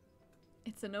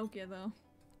 It's a Nokia though.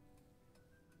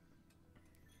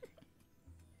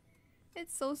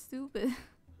 It's so stupid.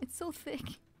 It's so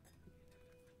thick.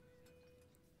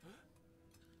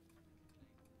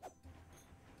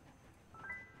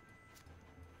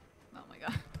 Oh my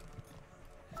god.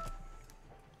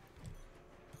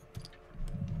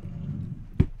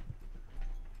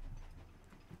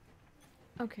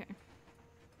 Okay.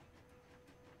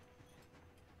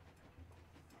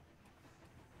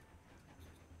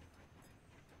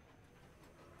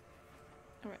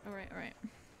 Alright.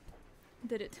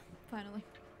 Did it, finally.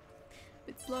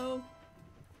 Bit slow.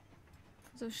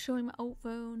 So showing my old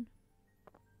phone.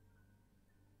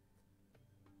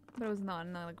 But it was not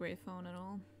a great phone at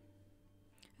all.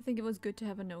 I think it was good to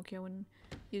have a Nokia when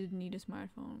you didn't need a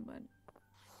smartphone, but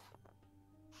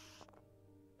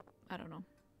I don't know.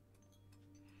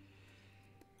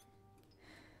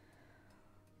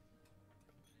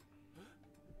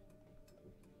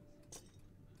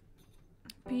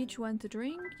 Peach went to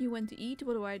drink, you went to eat.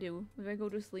 What do? Do I go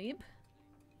to sleep?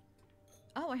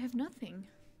 Oh, I have nothing.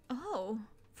 Oh,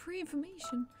 free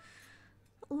information.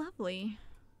 Lovely.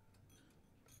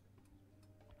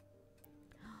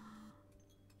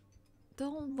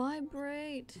 Don't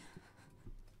vibrate.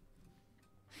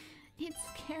 It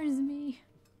scares me.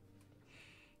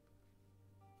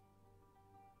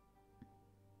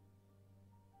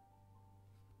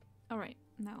 Alright,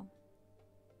 now.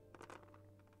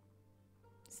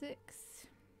 6.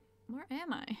 Where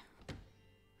am I?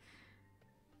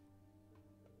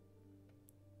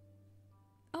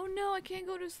 Oh no, I can't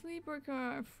go to sleeper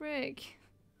car. Frick.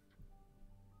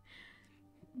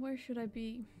 Where should I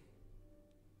be?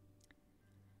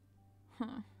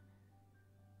 Huh.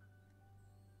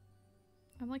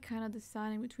 I'm like kind of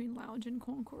deciding between lounge and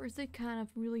concourse. They kind of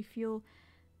really feel,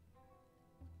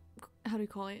 how do you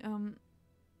call it?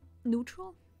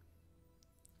 Neutral?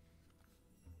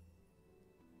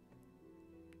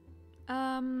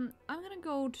 I'm gonna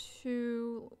go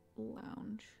to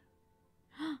lounge.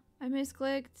 I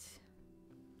misclicked.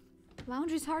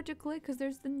 Lounge is hard to click because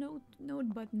there's the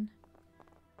note button.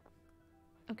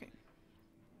 Okay.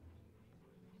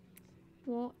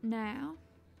 What now?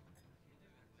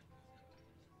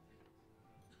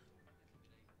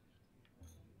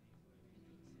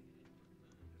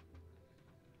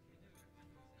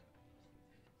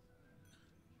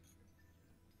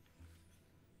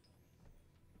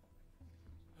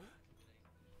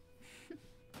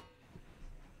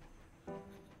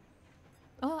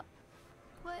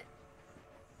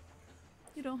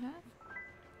 You don't have?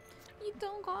 You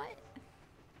don't got?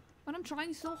 But I'm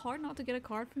trying so hard not to get a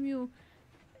card from you.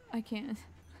 I can't.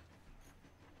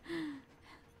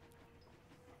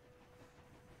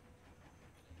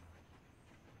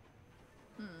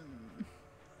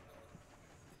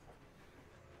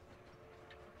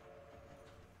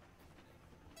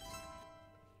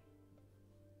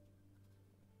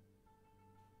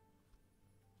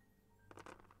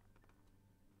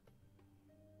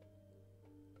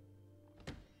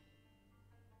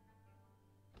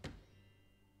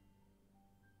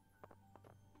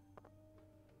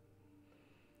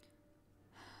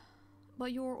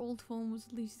 But your old phone was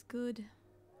at least good.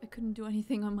 I couldn't do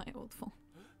anything on my old phone.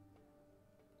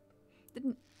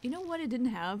 You know what it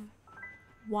didn't have?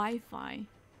 Wi-Fi.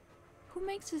 Who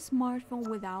makes a smartphone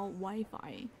without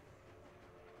Wi-Fi?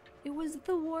 It was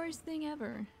the worst thing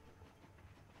ever.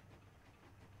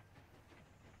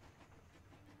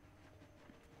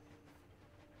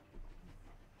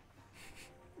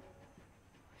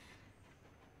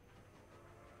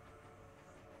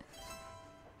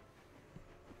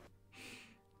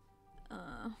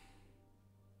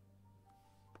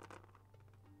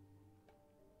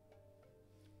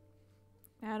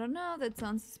 I don't know, that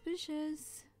sounds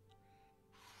suspicious.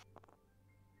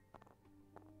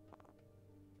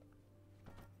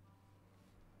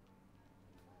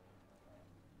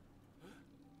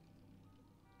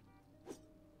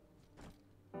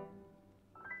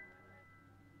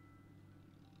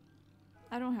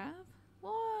 I don't have?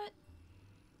 What?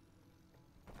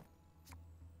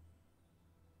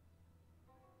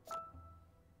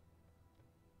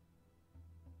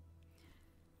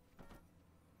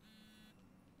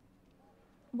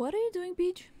 What are you doing,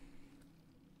 Peach?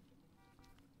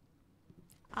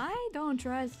 I don't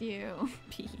trust you,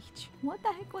 Peach. What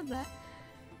the heck was that?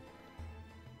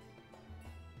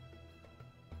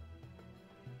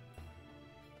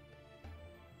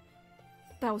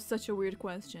 That was such a weird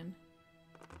question.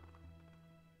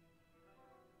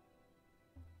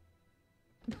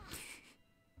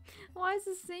 Why is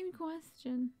the same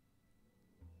question?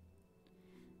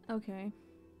 Okay.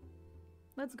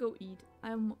 Let's go eat.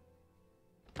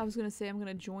 I was gonna say I'm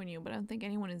gonna join you, but I don't think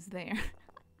anyone is there.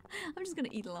 I'm just gonna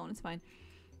eat alone, it's fine.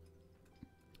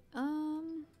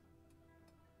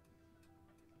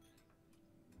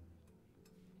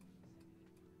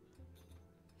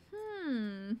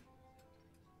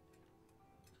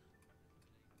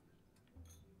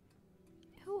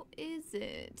 Who is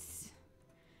it?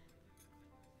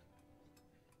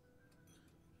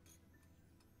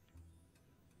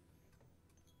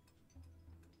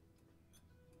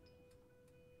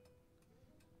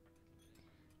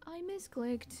 I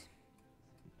misclicked.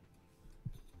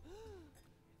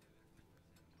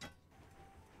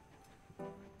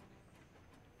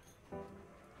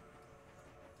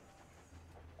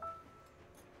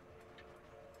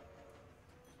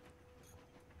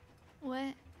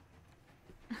 What?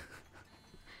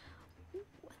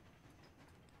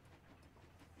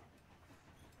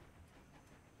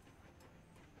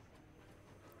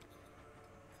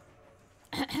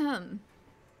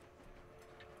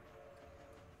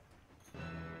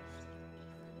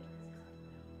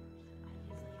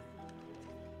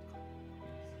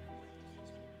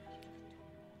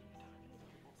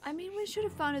 I mean, we should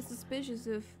have found it suspicious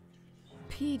if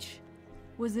Peach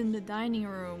was in the dining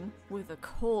room with a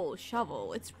coal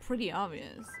shovel. It's pretty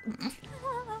obvious.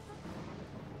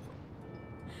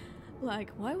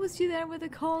 Like, why was she there with a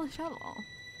coal shovel?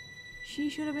 She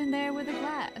should have been there with a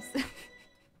glass.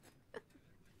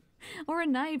 Or a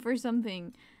knife or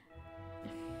something.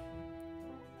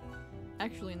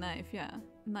 Actually, knife, yeah.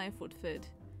 Knife would fit.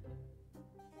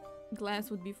 Glass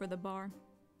would be for the bar.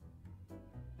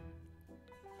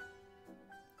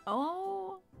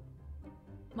 Oh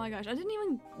my gosh, I didn't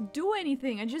even do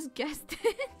anything. I just guessed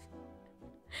it.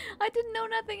 I didn't know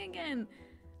nothing again.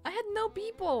 I had no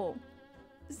people.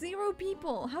 0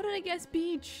 people. How did I guess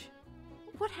Peach?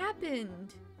 What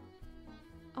happened?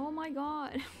 Oh my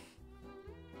god.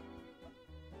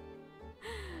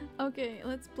 Okay,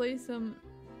 let's play some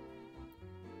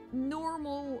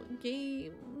normal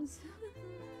games.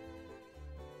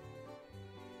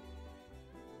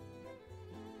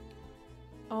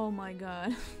 Oh my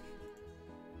god.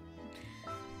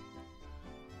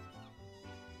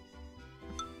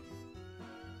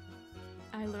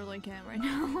 I literally can't right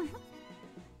now.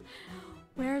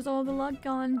 Where's all the luck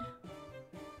gone?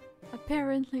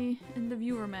 Apparently in the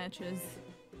viewer matches.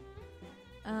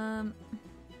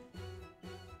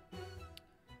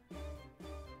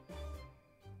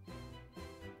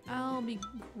 I'll be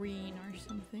green or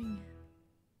something.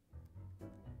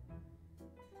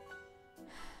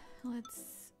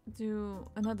 Let's do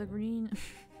another green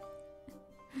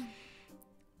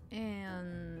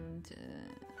and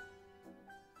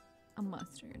a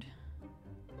mustard.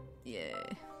 Yeah.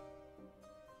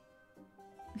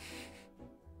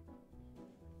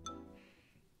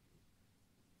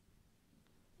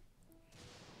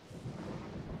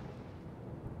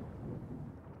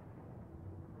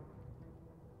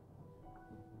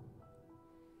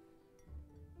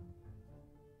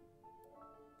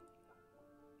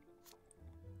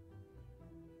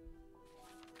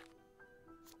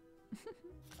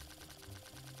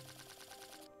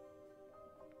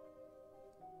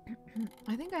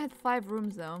 I think I had 5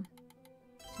 rooms though.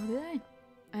 Or did I?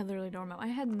 I literally don't remember. I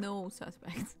had no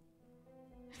suspects.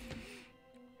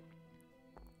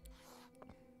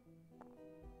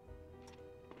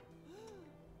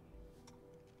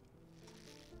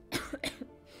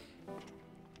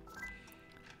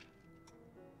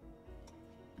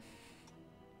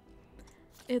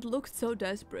 It looked so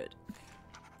desperate.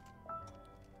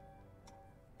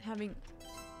 Having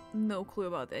no clue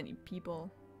about any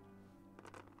people.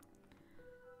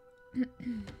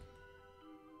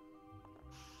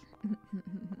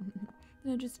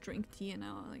 I just drink tea and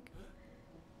now I like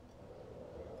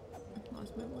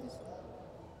lost my voice.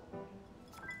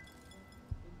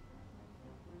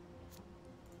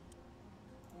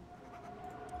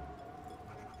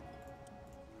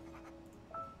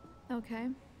 Okay.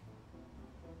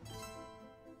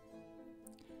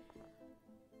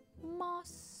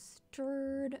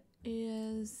 Mustard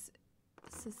is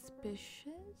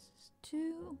suspicious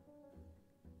to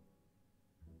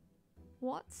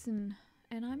Watson,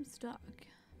 and I'm stuck.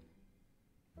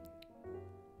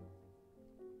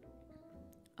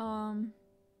 I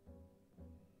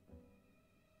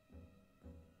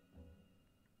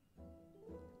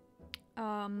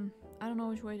don't know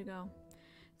which way to go.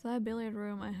 So I have billiard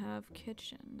room, I have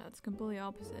kitchen, that's completely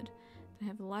opposite. I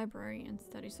have library and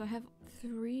study, so I have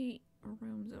 3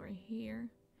 rooms over here.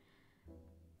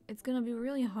 It's gonna be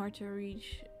really hard to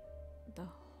reach the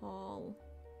hall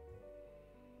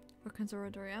or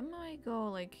conservatory. I might go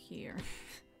like here.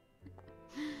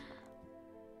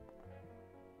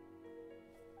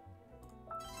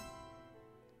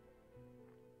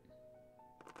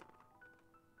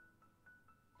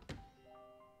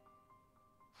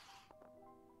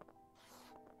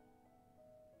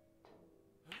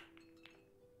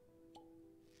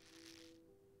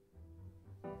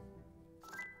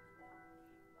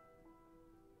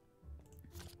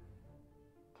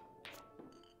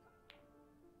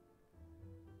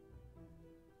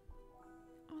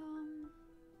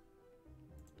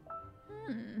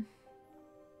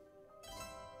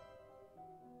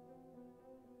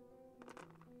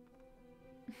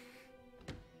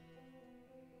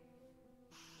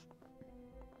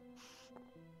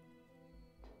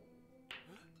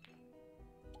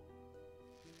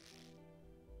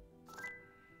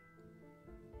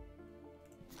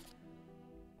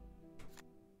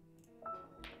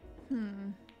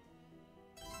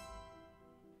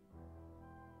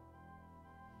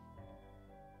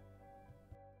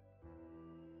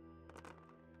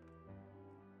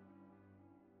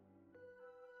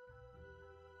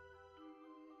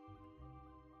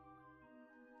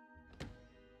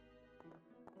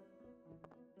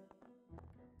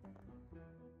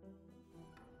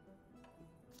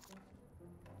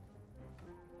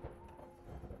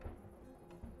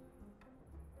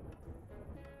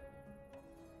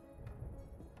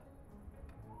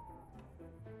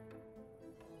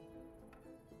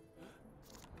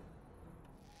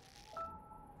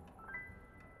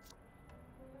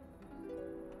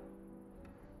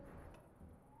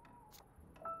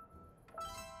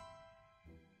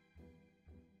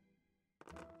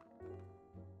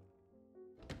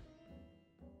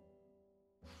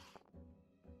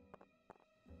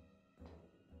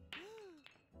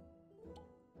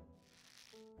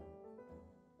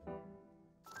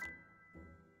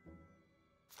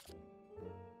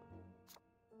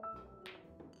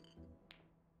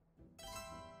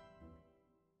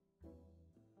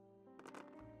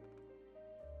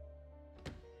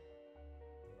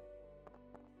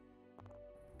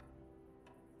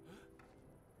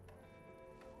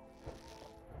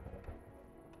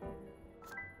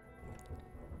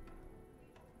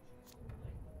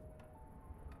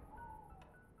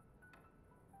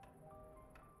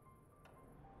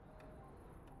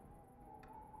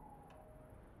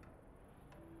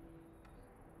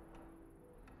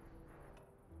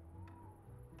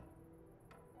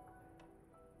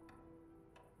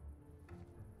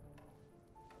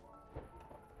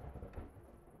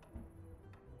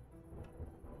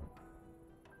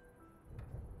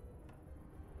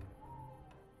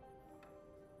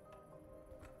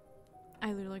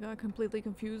 I literally got completely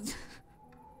confused.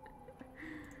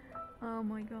 Oh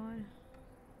my god.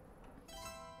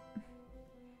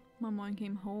 My mom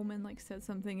came home and like said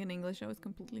something in English. I was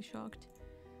completely shocked.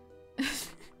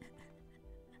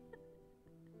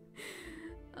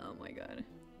 Oh my god.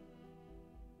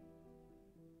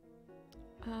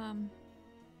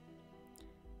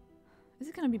 Is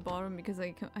it gonna be ballroom because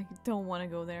I don't want to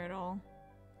go there at all.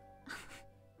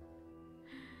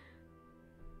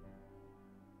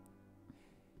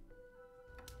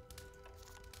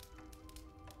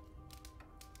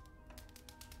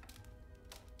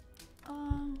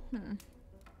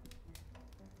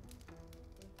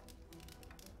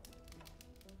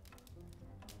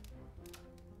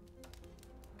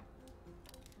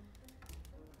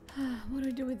 What do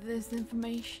I do with this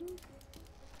information?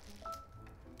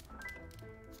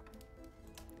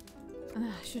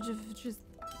 I should have just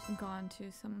gone to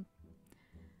some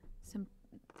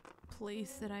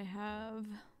place that I have.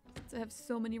 I have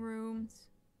so many rooms.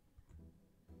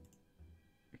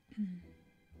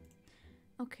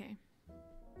 Okay.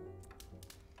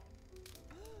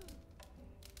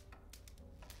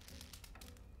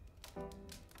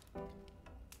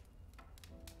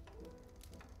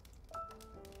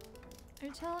 Are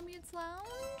you telling me it's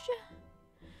lounge?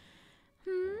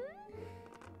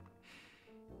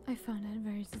 I found that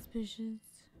very suspicious.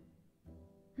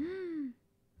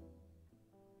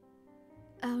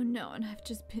 Oh no, and I've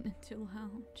just been into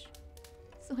lounge.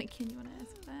 So I can't even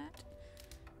ask that.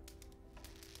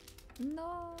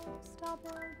 No, stop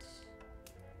it.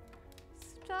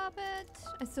 Stop it.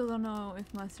 I still don't know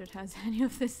if Mustard has any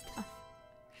of this stuff.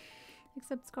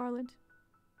 Except Scarlet.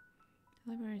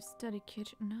 Library, study,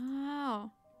 kitchen.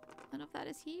 No! None of that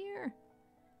is here.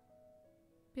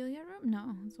 Billiard room?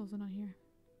 No, it's also not here.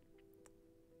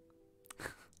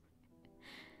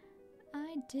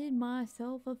 I did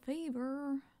myself a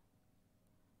favor.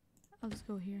 I'll just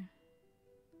go here.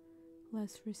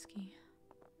 Less risky.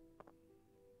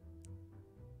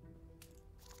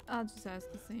 I'll just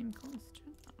ask the same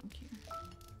question. I don't care.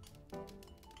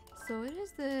 So it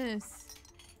is this.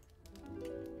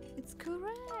 It's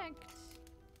correct.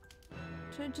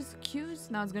 Should I just accuse?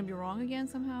 Now it's gonna be wrong again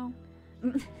somehow.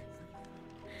 But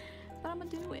I'm gonna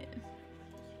do it.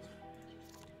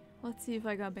 Let's see if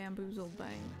I got bamboozled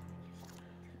by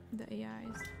the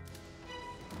AIs.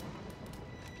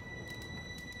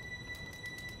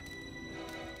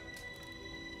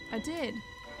 I did.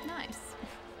 Nice.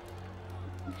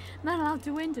 Not allowed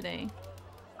to win today.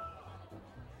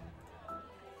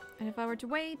 And if I were to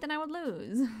wait, then I would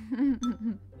lose.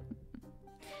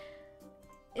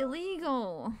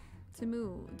 Illegal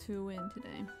to win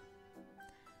today.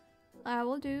 I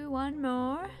will do one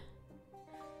more.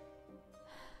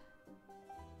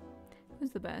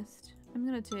 Who's the best? I'm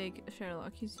gonna take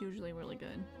Sherlock. He's usually really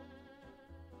good.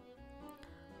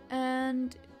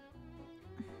 And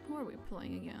who are we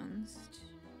playing against?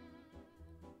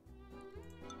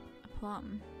 A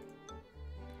plum.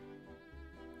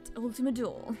 Ultima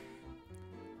Duel.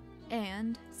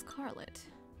 And Scarlet.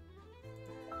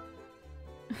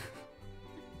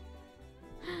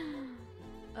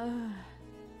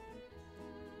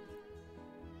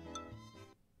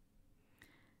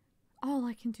 All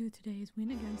I can do today is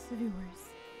win against the viewers.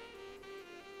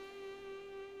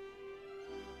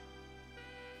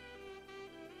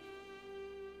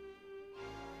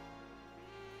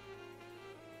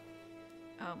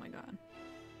 Oh my god.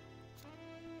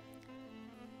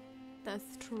 The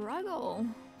struggle.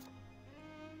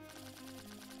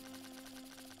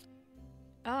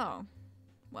 Oh.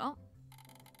 Well.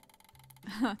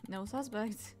 No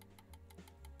suspects.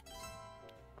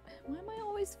 Why am I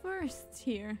always first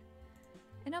here?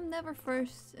 And I'm never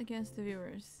first against the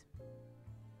viewers.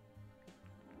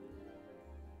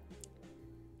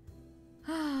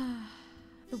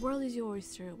 The world is your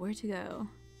oyster. Where to go?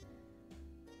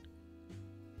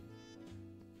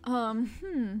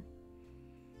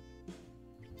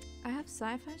 I have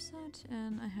sci-fi set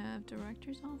and I have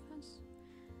director's office.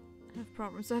 I have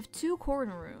problems. So I have 2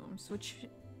 corner rooms, which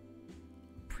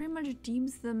pretty much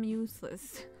deems them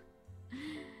useless.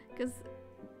 Because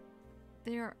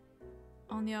they're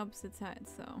on the opposite side,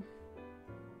 so.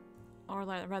 Or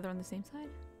rather on the same side?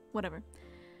 Whatever.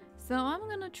 So I'm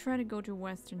gonna try to go to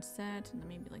western set and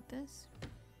maybe like this.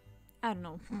 I don't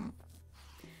know.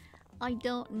 I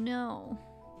don't know.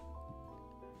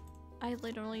 I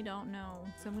literally don't know.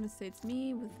 So I'm gonna say it's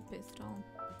me with the pistol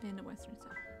in the western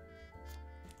set.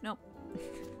 Nope.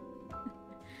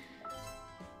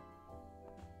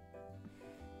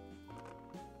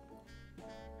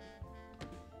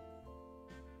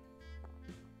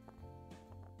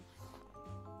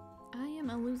 I am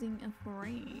losing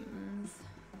frames.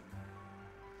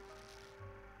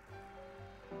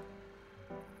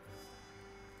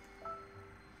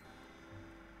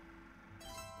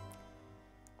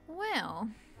 Well,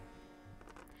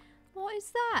 what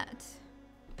is that?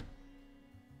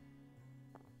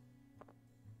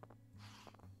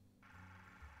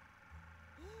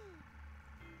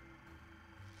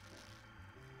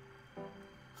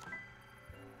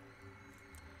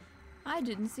 I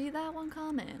didn't see that one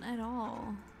coming at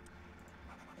all.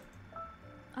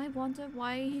 I wonder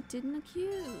why he didn't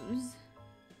accuse.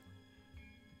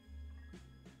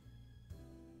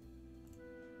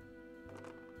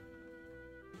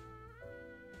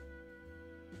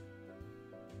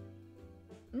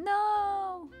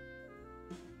 No!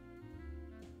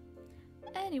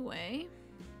 Anyway.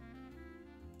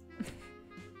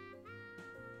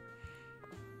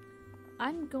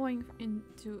 I'm going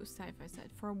into sci-fi set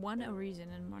for one reason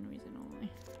and one reason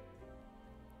only.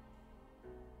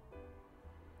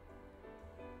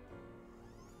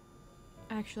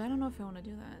 Actually, I don't know if I want to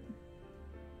do that.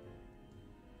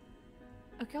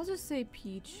 Okay, I'll just say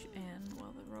Peach and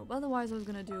Velvet Rope. Otherwise, I was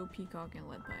gonna do Peacock and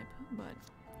Lead Pipe, but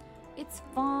it's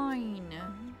fine.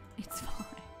 It's fine.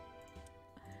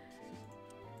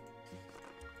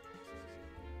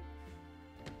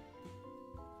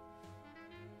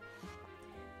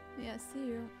 Yeah, see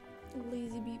you,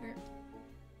 lazy beaver.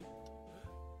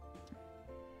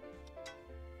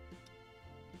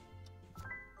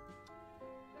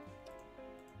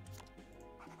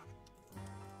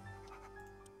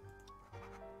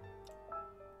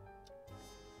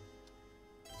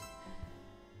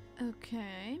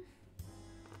 Okay.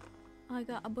 I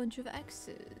got a bunch of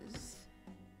X's.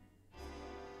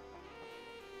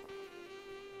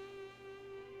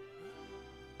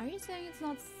 Are you saying it's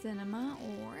not cinema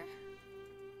or?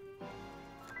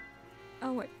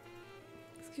 Oh wait.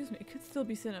 Excuse me, it could still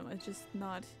be cinema, it's just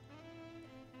not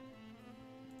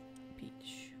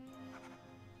Peach.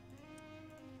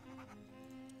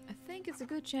 I think it's a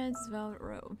good chance it's Velvet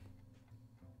Rope.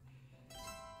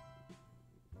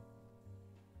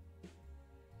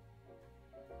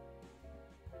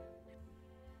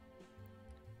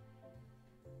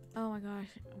 Oh my gosh,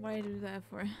 why did I do that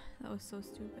for? That was so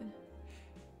stupid.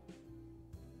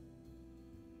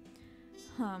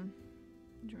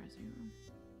 Dressing room.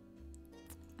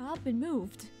 I've been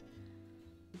moved.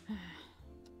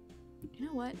 You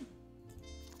know what?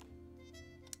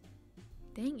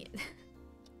 Dang it.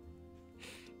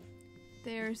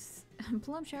 There's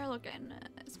Plum, Sherlock, and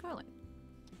Scarlet.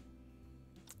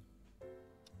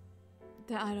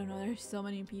 I don't know, there's so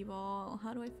many people.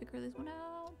 How do I figure this one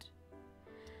out?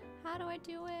 How do I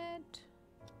do it?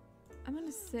 I'm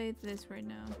gonna say this right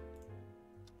now.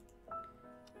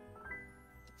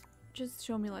 Just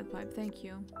show me Lead Pipe. Thank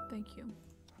you. Thank you.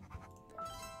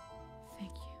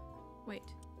 Thank you. Wait.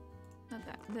 Not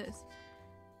that. This.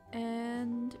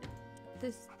 And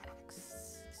this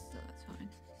X. So that's fine.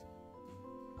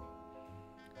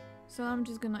 So I'm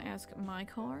just gonna ask my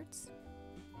cards.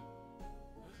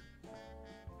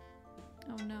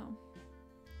 Oh no.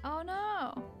 Oh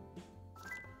no!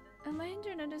 And my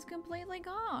internet is completely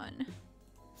gone.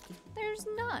 There's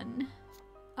none.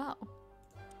 Oh.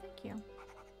 Thank you.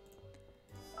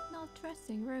 Not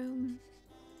dressing room.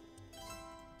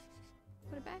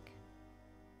 Put it back.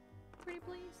 Pretty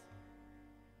please.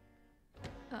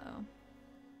 Uh-oh.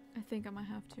 I think I might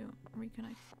have to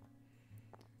reconnect.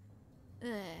 Ugh.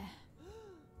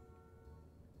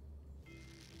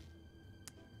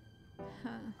 Huh.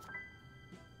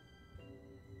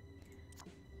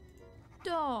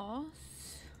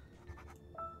 DOS.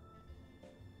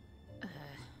 I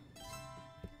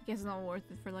guess it's not worth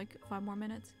it for like 5 more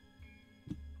minutes.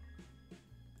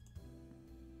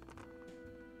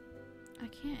 I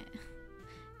can't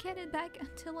get it back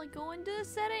until I go into the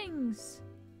settings.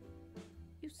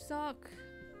 You suck.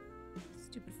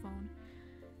 Stupid phone.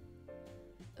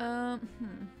 Then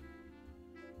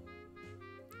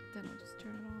I'll just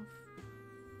turn it off.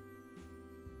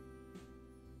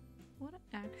 What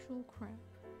actual crap.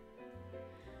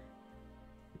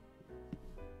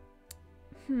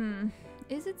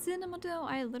 Is it cinema though?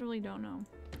 I literally don't know.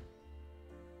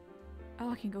 Oh,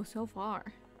 I can go so far.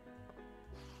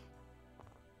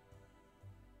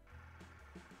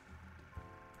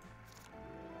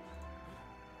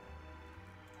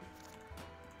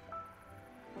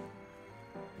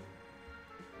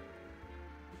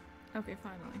 Okay,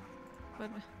 finally. But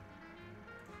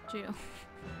jail.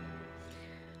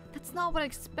 That's not what I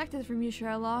expected from you,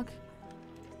 Sherlock.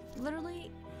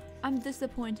 Literally, I'm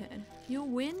disappointed. You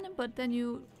win, but then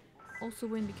you also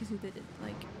win because you did it.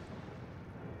 Like,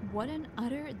 what an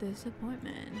utter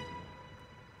disappointment.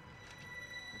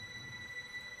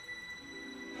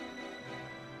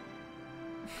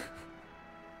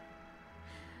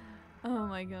 Oh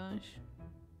my gosh.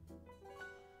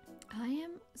 I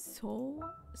am so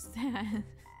sad.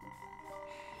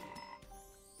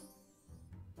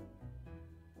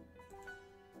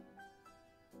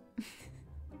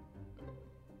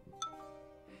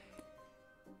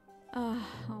 Oh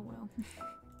well.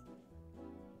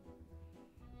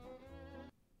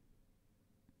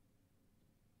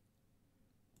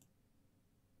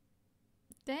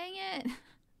 Dang it!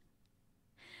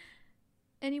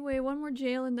 Anyway, one more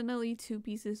jail and then I'll eat 2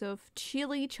 pieces of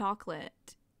chili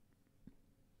chocolate.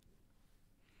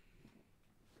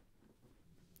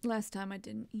 Last time I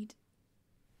didn't eat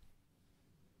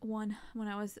one when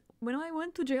I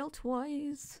went to jail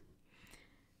twice.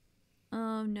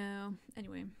 Oh no.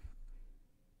 Anyway.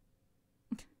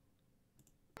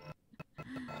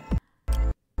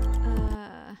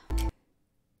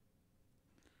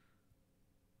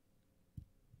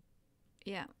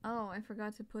 Yeah. Oh, I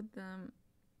forgot to put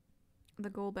the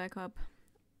goal back up.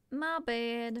 My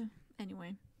bad.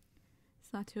 Anyway,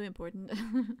 it's not too important.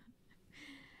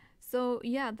 So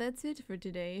yeah, that's it for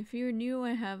today. If you're new,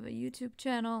 I have a YouTube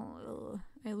channel.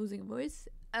 I'm losing a voice.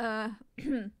 I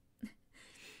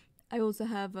also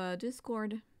have a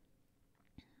Discord.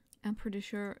 I'm pretty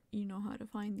sure you know how to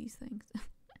find these things.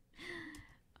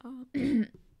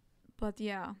 But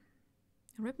yeah,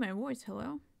 I ripped my voice.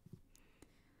 Hello.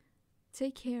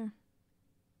 Take care.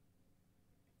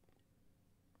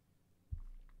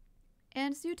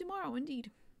 And see you tomorrow,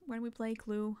 indeed, when we play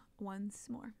Clue once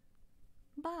more.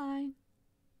 Bye.